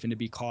safe and to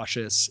be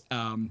cautious.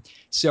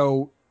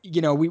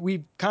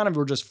 We kind of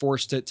were just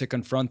forced to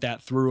confront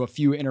that through a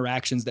few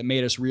interactions that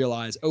made us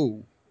realize,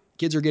 oh,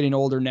 kids are getting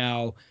older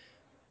now.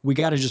 We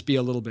got to just be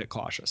a little bit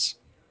cautious.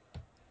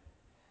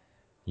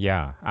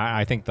 Yeah,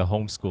 I think the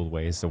homeschool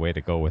way is the way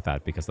to go with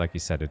that because, like you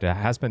said, it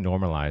has been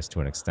normalized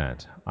to an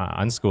extent.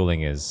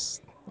 Unschooling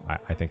is,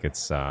 I think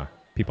it's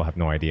people have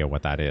no idea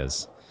what that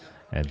is,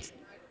 and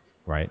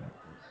right.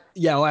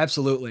 Yeah, well,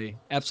 absolutely,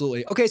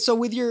 absolutely. Okay, so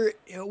with your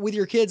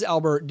kids,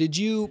 Albert, did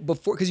you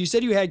before, because you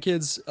said you had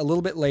kids a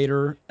little bit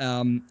later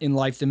in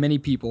life than many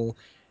people.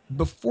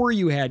 Before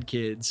you had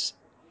kids,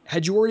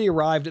 had you already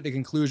arrived at the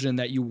conclusion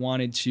that you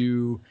wanted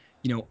to,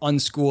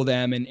 unschool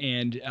them and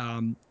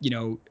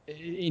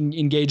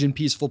engage in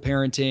peaceful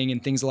parenting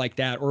and things like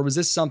that, or was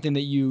this something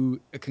that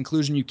a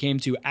conclusion you came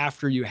to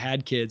after you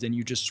had kids and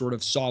you just sort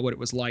of saw what it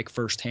was like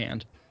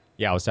firsthand?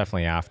 Yeah, it was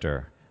definitely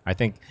after. I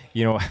think,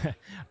 you know,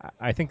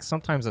 I think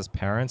sometimes as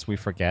parents, we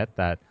forget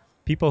that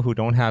people who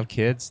don't have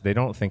kids, they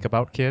don't think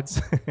about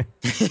kids.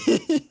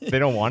 They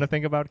don't want to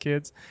think about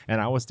kids. And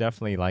I was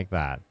definitely like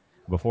that.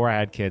 Before I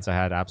had kids, I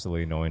had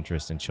absolutely no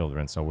interest in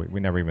children. So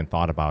we never even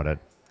thought about it.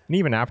 And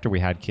even after we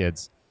had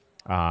kids,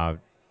 uh,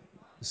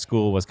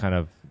 school was kind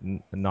of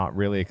not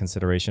really a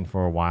consideration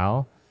for a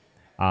while.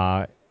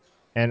 Uh,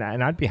 and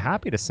I'd be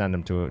happy to send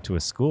them to a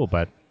school,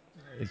 but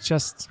it's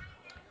just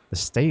the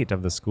state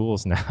of the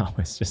schools now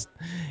is just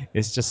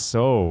it's just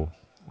so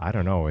I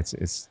don't know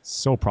it's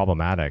so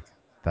problematic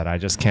that I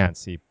just can't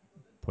see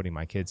putting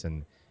my kids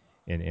in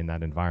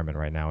that environment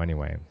right now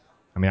anyway.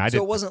 I mean, I So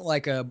did. it wasn't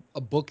like a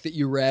book that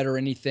you read or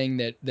anything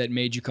that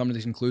made you come to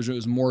this conclusion. It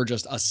was more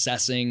just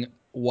assessing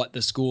what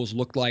the schools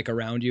looked like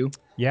around you.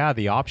 Yeah,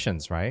 the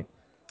options, right?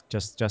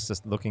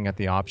 Just looking at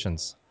the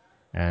options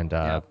and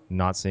Yeah.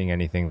 not seeing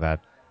anything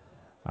that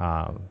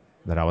I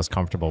was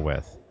comfortable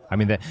with. I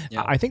mean,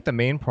 Yeah. I think the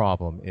main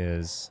problem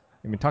is,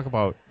 I mean, talk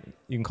about,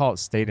 you can call it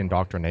state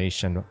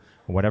indoctrination or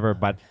whatever,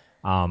 but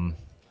um,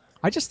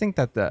 I just think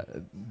that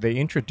they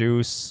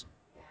introduce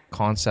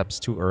concepts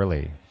too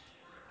early.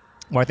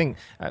 Well, I think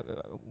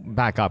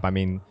back up. I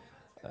mean,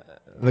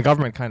 the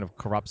government kind of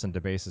corrupts and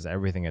debases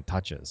everything it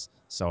touches.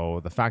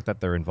 So the fact that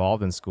they're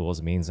involved in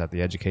schools means that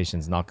the education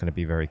is not going to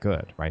be very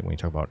good, right? When you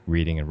talk about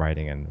reading and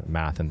writing and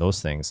math and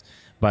those things,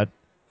 but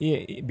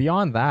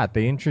beyond that,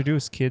 they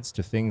introduce kids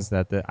to things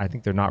that I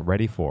think they're not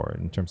ready for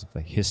in terms of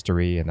the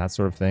history and that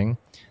sort of thing.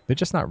 They're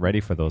just not ready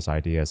for those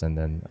ideas, and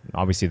then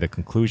obviously the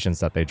conclusions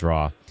that they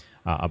draw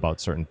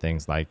about certain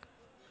things, like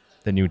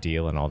the New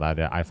Deal and all that,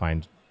 I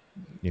find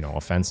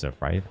offensive,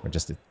 right? Or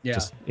Yeah.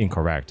 just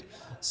incorrect.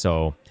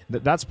 So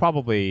that's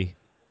probably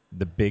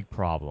the big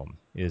problem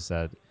is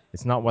that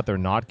it's not what they're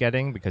not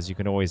getting because you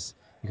could always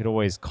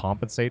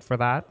compensate for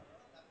that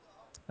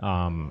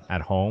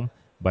at home,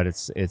 but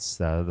it's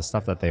the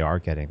stuff that they are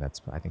getting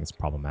that's I think it's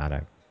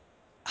problematic.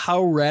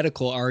 How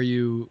radical are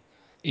you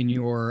in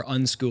your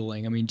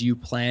unschooling? I mean, do you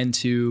plan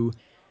to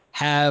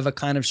have a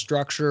kind of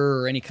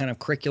structure or any kind of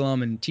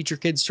curriculum and teach your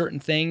kids certain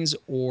things,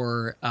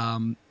 or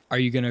are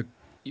you going to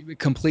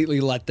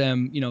completely let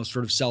them,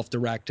 sort of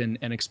self-direct and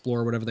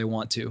explore whatever they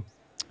want to?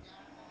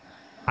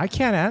 I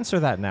can't answer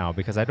that now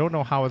because I don't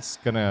know how it's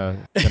gonna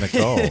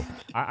go.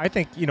 I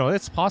think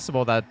it's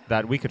possible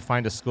that we could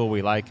find a school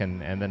we like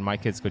and then my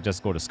kids could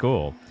just go to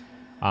school.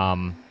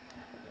 Um,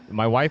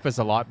 my wife is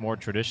a lot more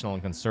traditional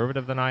and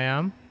conservative than I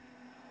am,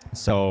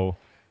 so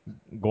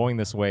going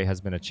this way has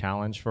been a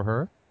challenge for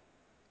her.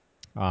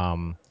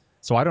 Um,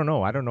 so I don't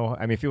know. I don't know.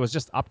 I mean, if it was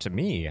just up to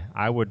me,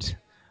 I would.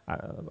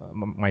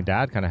 My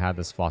dad kind of had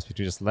this philosophy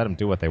to just let them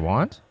do what they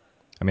want.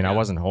 I mean, I Yeah.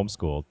 wasn't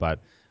homeschooled, but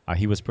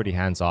he was pretty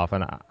hands off,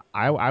 and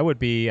I would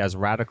be as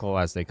radical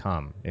as they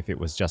come if it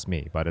was just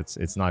me. But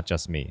it's not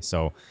just me.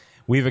 So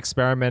we've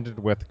experimented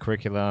with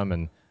curriculum,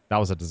 and that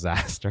was a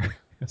disaster.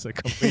 It's a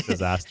complete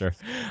disaster.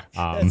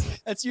 Um,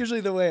 That's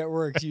usually the way it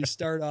works. You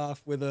start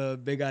off with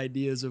big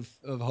ideas of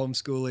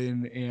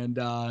homeschooling,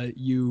 and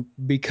you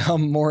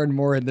become more and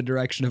more in the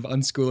direction of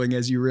unschooling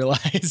as you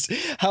realize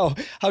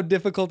how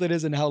difficult it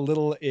is and how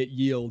little it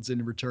yields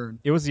in return.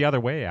 it was the other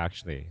way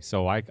actually.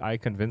 So I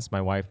convinced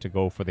my wife to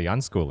go for the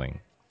unschooling,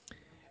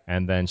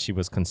 and then she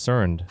was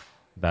concerned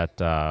that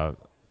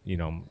you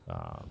know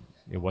uh,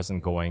 it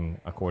wasn't going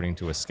according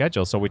to a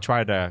schedule. So we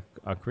tried a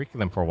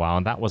curriculum for a while,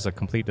 and that was a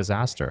complete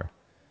disaster.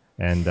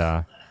 And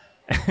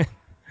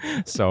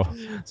so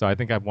so I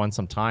think I've won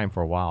some time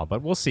for a while,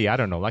 but we'll see. I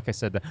don't know. Like I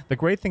said, the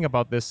great thing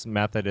about this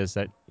method is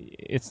that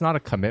it's not a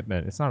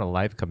commitment. It's not a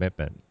life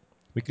commitment.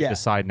 We could Yeah.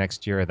 decide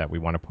next year that we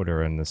want to put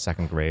her in the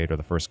second grade or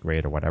the first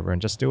grade or whatever,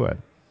 and just do it.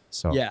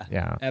 So Yeah,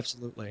 yeah.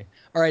 absolutely.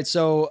 All right,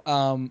 so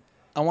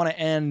I want to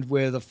end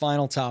with a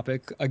final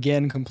topic,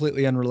 again,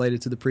 completely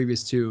unrelated to the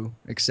previous two,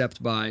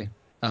 except by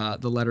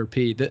the letter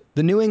P.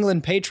 The New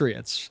England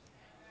Patriots.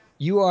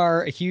 You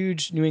are a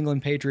huge New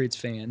England Patriots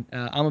fan.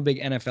 I'm a big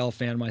NFL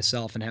fan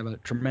myself and have a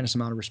tremendous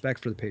amount of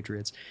respect for the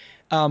Patriots.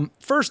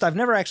 First, I've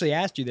never actually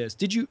asked you this.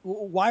 Did you?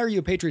 Why are you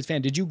a Patriots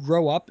fan? Did you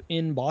grow up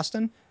in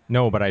Boston?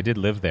 No, but I did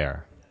live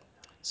there.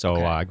 So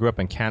Okay. I grew up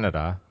in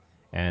Canada,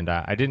 and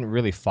I didn't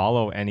really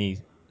follow any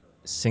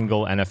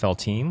single NFL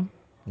team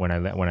when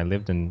I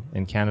lived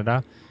in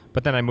Canada.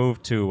 But then I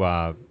moved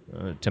to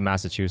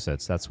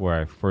Massachusetts. That's where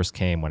I first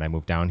came when I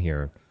moved down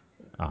here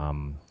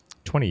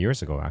 20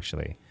 years ago,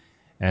 actually.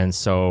 And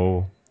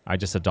so I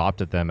just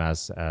adopted them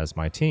as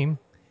my team.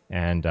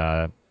 And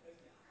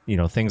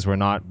things were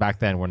not back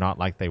then were not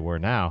like they were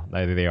now,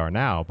 like they are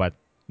now. But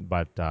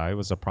it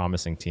was a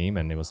promising team,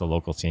 and it was a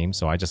local team,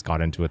 so I just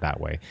got into it that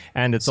way.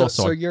 And it's So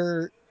also so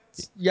your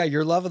yeah,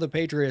 your love of the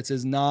Patriots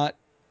is not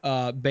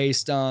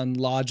based on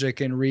logic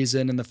and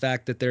reason and the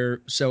fact that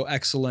they're so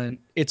excellent.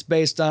 It's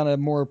based on a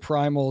more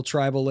primal,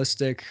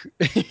 tribalistic,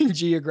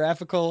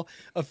 geographical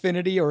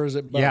affinity, or is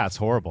it yeah, it's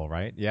both? horrible,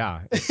 right?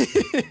 Yeah,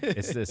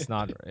 it's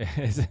not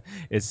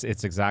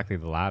it's exactly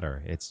the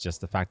latter. It's just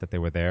the fact that they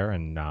were there,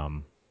 and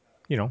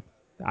you know,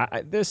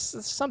 there's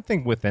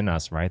something within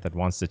us, right, that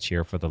wants to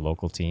cheer for the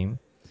local team,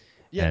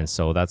 Yeah. and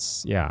so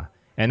that's yeah.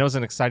 And it was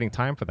an exciting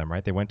time for them,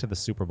 right? They went to the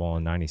Super Bowl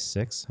in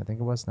 '96, I think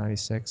it was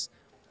 '96.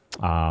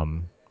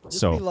 Um, Just be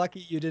so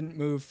lucky you didn't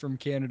move from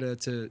Canada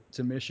to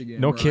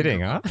Michigan no where I kidding,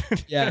 grew huh? up.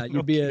 Yeah, No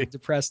you'd be a kidding.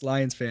 depressed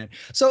Lions fan.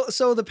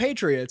 So the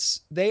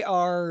Patriots, they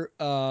are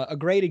a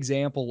great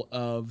example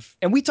of,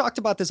 and we talked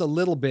about this a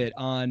little bit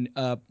on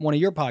one of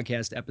your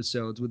podcast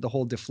episodes with the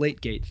whole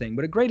Deflategate thing,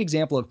 but a great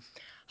example of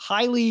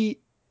highly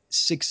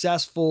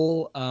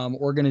successful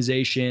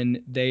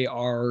organization. They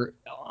are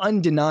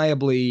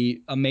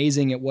undeniably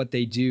amazing at what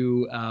they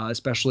do,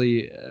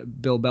 especially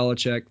Bill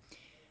Belichick,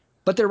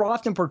 but they're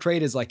often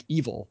portrayed as like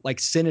evil, like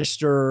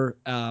sinister.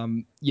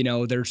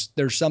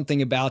 There's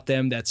something about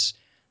them that's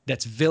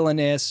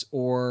villainous,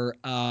 or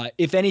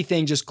if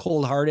anything, just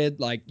cold hearted.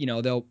 Like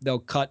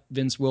they'll cut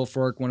Vince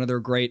Wilfork, one of their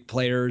great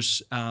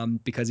players,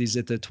 because he's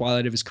at the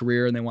twilight of his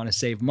career and they want to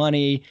save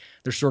money.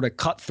 They're sort of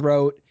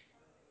cutthroat.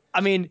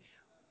 I mean,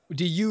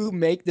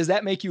 does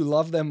that make you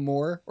love them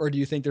more, or do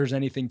you think there's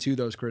anything to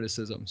those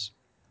criticisms?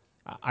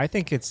 I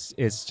think it's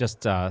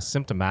just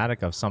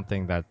symptomatic of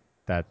something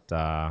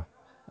that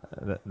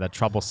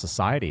troubles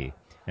society,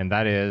 and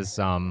that is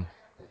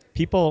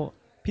people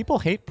people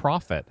hate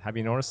profit. Have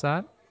you noticed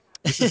that?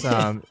 This is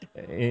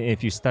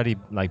if you study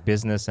like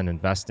business and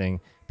investing,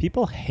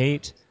 people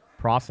hate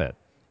profit,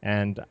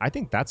 and I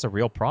think that's a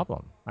real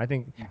problem. I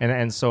think,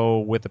 and so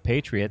with the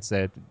Patriots,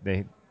 that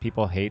they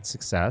people hate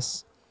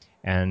success,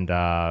 and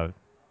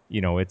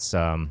it's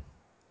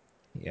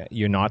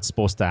you're not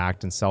supposed to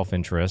act in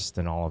self-interest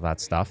and all of that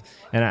stuff,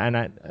 and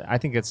I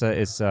think it's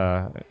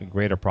a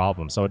greater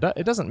problem. So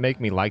it doesn't make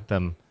me like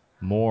them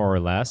more or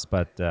less,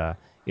 but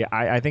yeah,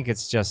 I think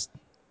it's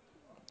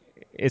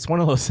one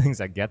of those things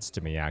that gets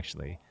to me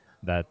actually.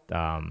 That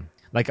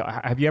like,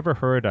 have you ever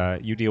heard?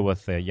 You deal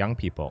with young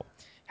people.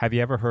 Have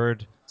you ever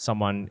heard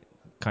someone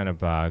kind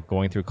of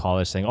going through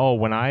college saying, "Oh,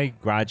 when I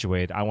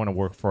graduate, I want to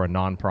work for a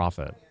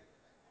nonprofit"?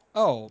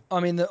 Oh, I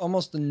mean,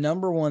 almost the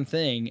number one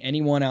thing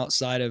anyone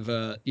outside of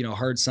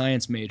hard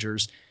science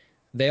majors,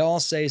 they all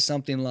say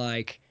something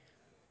like,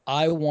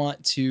 I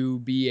want to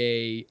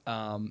be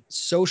a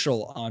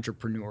social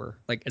entrepreneur,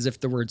 like as if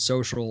the word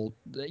social,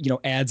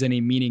 adds any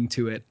meaning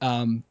to it.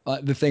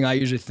 The thing I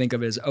usually think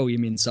of is, oh, you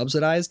mean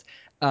subsidized?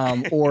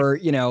 Or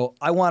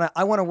I want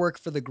to work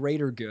for the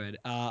greater good.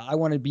 I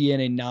want to be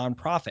in a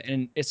nonprofit,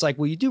 and it's like,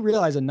 well, you do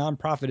realize a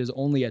nonprofit is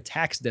only a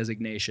tax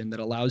designation that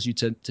allows you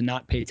to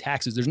not pay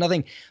taxes. There's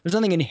nothing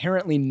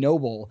inherently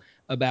noble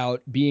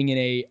about being in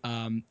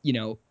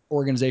a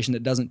organization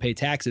that doesn't pay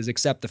taxes,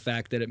 except the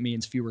fact that it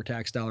means fewer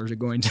tax dollars are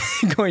going to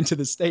going to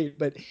the state.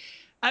 But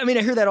I mean,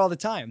 I hear that all the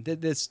time.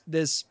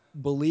 This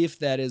belief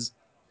that is,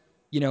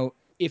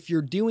 if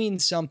you're doing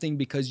something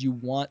because you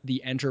want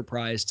the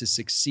enterprise to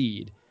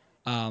succeed,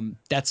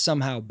 that's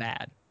somehow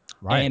bad.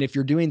 Right. And if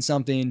you're doing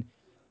something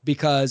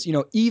because,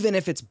 even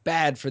if it's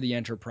bad for the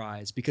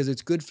enterprise, because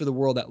it's good for the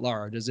world at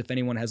large, as if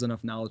anyone has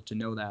enough knowledge to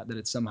know that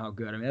it's somehow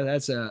good. I mean,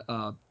 that's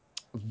a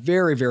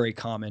very, very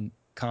common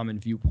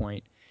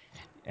viewpoint.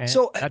 And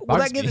So, that well,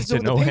 that bugs me gets so to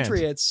with the no end.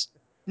 Patriots.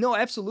 No,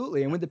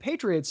 absolutely. And with the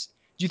Patriots,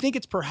 do you think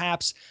it's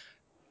perhaps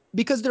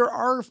because there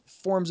are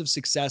forms of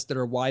success that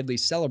are widely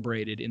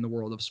celebrated in the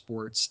world of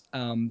sports,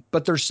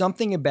 but there's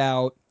something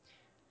about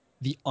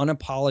the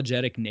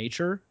unapologetic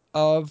nature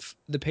of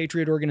the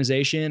Patriot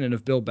organization and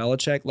of Bill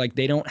Belichick. Like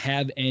they don't,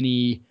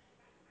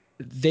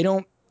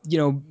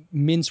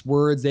 mince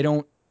words. They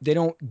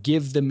don't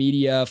give the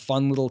media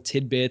fun little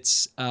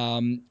tidbits,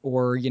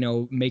 or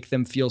make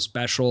them feel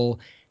special.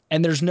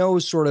 And there's no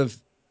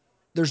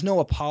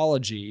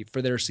apology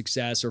for their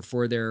success or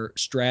for their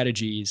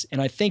strategies.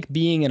 And I think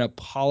being an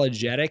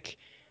apologetic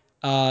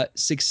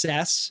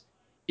success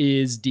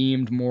is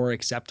deemed more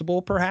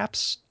acceptable,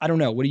 perhaps. I don't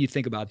know. What do you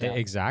think about that?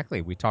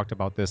 Exactly. We talked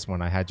about this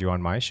when I had you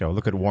on my show.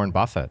 Look at Warren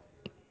Buffett.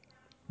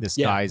 This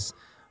Yeah. guy's,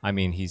 I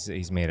mean,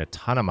 he's made a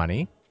ton of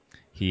money.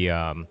 He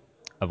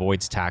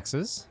avoids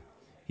taxes.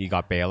 He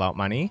got bailout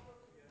money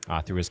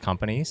through his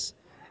companies,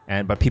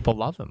 and but people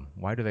love him.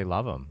 Why do they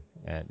love him?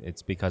 And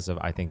it's because of,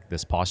 I think,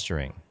 this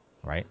posturing,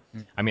 right?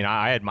 I mean,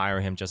 I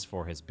admire him just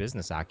for his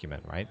business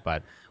acumen, right?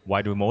 But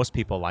why do most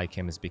people like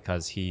him is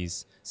because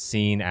he's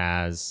seen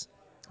as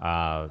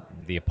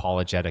the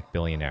apologetic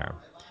billionaire,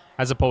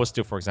 as opposed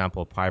to, for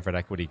example, a private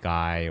equity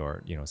guy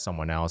or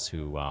someone else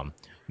who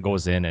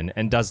goes in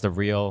and does the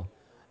real,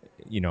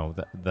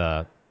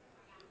 the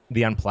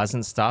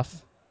unpleasant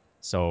stuff.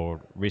 So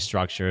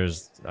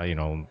restructures,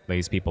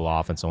 lays people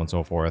off, and so on and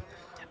so forth,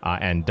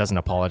 and doesn't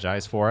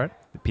apologize for it.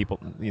 People,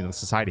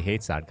 society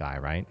hates that guy,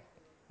 right?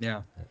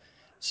 Yeah.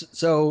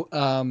 So,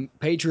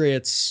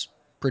 Patriots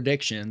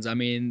predictions. I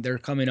mean, they're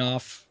coming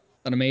off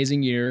an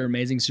amazing year,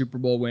 amazing Super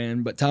Bowl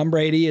win, but Tom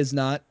Brady is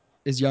not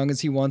as young as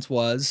he once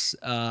was.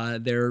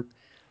 They're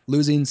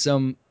losing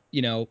some,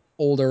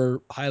 older,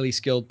 highly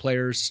skilled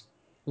players.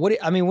 What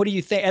do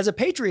you think as a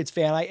Patriots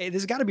fan? This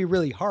has got to be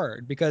really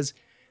hard because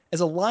as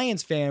a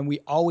Lions fan,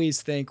 we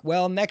always think,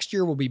 well, next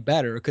year will be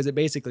better because it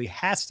basically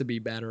has to be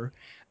better.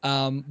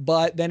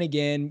 But then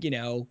again,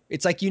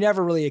 it's like you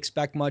never really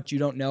expect much. You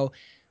don't know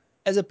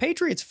as a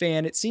Patriots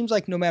fan, it seems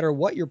like no matter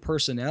what your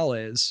personnel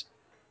is,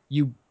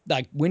 you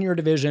like win your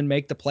division,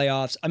 make the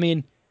playoffs. I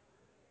mean,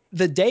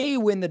 the day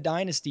when the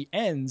dynasty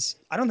ends,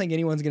 I don't think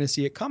anyone's going to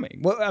see it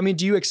coming. Well, I mean,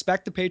 do you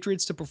expect the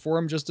Patriots to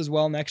perform just as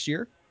well next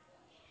year?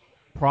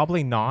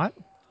 Probably not.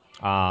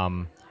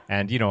 Um,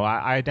 and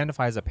I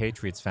identify as a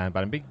Patriots fan,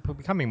 but I'm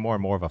becoming more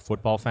and more of a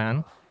football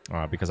fan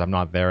because I'm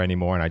not there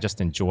anymore, and I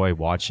just enjoy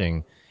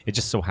watching. It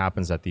just so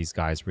happens that these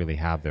guys really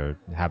have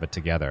it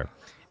together,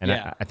 and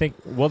Yeah. I think,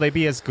 will they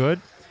be as good?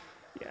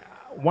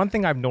 One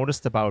thing I've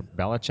noticed about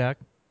Belichick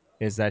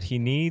is that he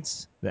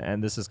needs,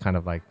 and this is kind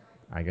of like,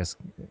 I guess,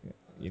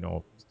 you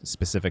know,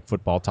 specific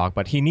football talk,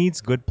 but he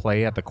needs good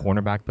play at the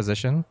cornerback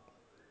position.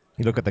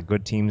 You look at the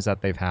good teams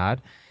that they've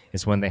had,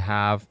 is when they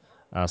have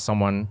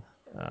someone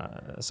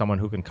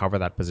who can cover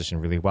that position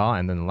really well.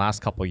 And then the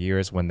last couple of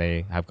years, when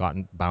they have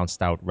gotten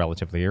bounced out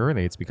relatively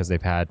early, it's because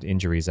they've had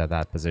injuries at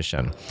that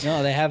position.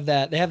 No, they have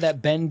that. They have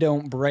that bend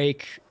don't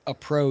break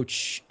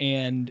approach,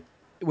 and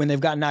when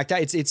they've gotten knocked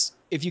out, it's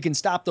if you can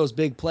stop those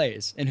big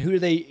plays. And who do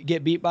they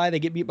get beat by? They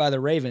get beat by the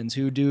Ravens,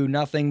 who do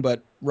nothing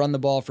but run the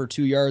ball for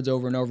 2 yards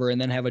over and over, and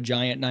then have a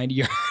giant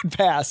 90-yard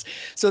pass.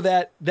 So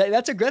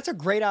that's a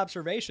great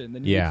observation. The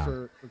need Yeah,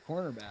 for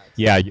cornerbacks.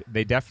 yeah,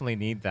 they definitely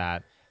need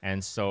that.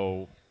 And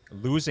so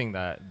losing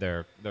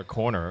their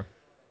corner,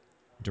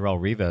 Darrell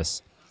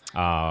Revis,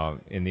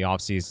 in the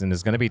offseason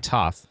is going to be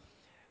tough.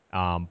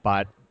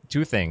 But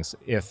two things: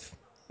 if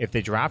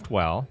they draft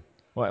well,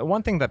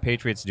 one thing that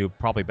Patriots do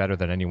probably better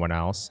than anyone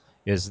else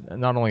is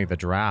not only the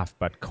draft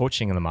but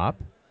coaching them up.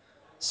 Yeah,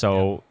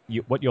 So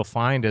what you'll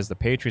find is the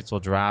Patriots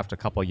will draft a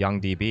couple young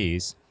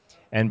DBs,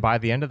 and by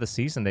the end of the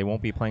season, they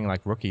won't be playing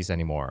like rookies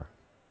anymore.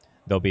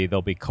 They'll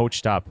be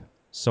coached up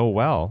so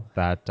well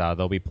that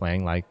they'll be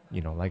playing like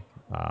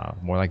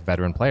more like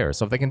veteran players.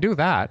 So if they can do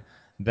that,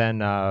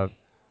 then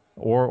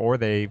or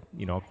they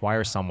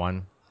acquire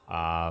someone,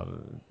 uh,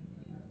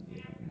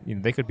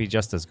 they could be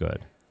just as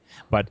good.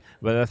 But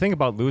the thing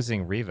about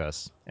losing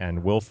Rivas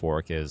and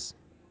Wilfork is,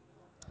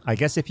 I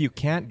guess, if you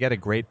can't get a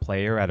great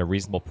player at a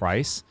reasonable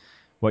price,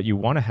 what you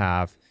want to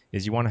have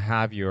is you want to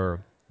have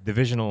your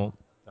divisional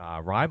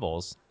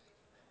rivals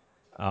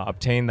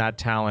obtain that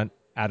talent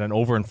at an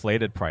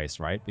overinflated price,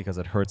 right? Because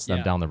it hurts them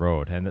yeah, down the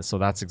road, and so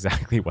that's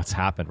exactly what's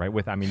happened, right?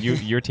 I mean,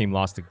 your team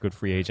lost a good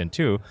free agent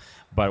too,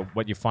 but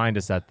what you find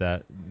is that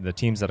the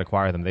teams that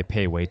acquire them, they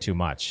pay way too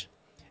much,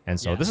 and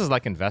so yeah. this is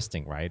like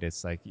investing, right?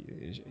 It's like,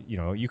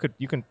 you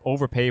can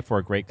overpay for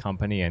a great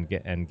company and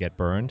get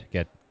burned,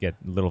 get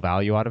little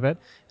value out of it,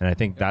 and I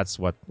think Yep. that's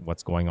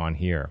what's going on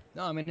here.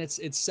 No, I mean it's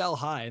sell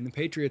high, and the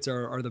Patriots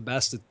are the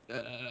best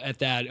at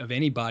that of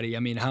anybody.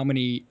 I mean, how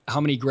many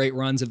great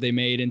runs have they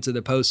made into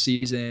the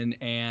postseason?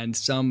 And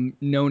some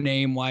no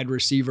name wide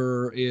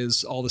receiver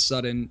is all of a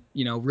sudden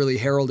really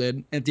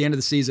heralded at the end of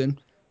the season.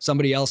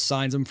 Somebody else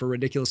signs them for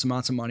ridiculous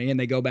amounts of money, and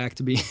they go back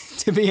to be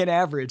to be an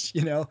average.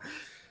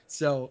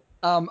 So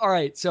all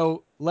right,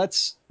 so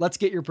let's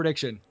get your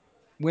prediction,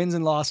 wins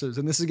and losses,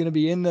 and this is going to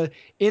be in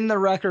the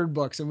record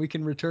books, and we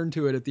can return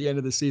to it at the end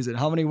of the season.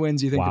 How many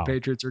wins do you think the Wow.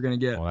 Patriots are going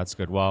to get? Well, that's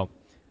good. Well,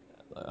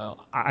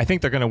 I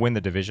think they're going to win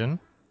the division,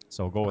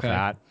 so go with Okay.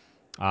 that.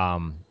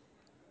 Um,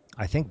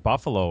 I think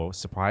Buffalo,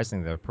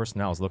 surprisingly, their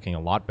personnel is looking a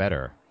lot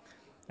better,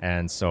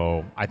 and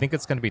so I think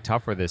it's going to be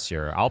tougher this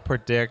year. I'll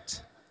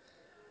predict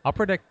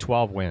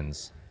 12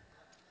 wins.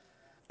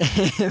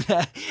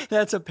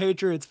 That's a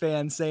Patriots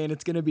fan saying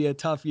it's going to be a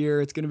tough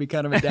year. It's going to be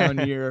kind of a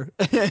down year.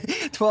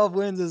 12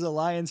 wins as a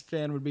Lions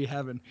fan would be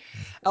heaven.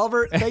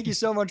 Albert, thank you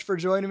so much for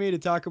joining me to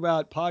talk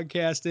about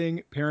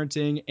podcasting,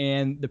 parenting,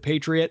 and the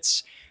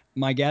Patriots.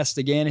 My guest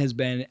again has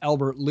been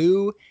Albert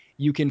Liu.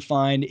 You can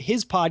find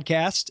his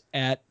podcast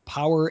at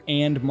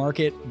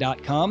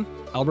powerandmarket.com.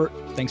 Albert,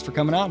 thanks for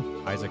coming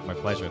on. Isaac, my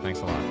pleasure.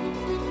 Thanks a lot.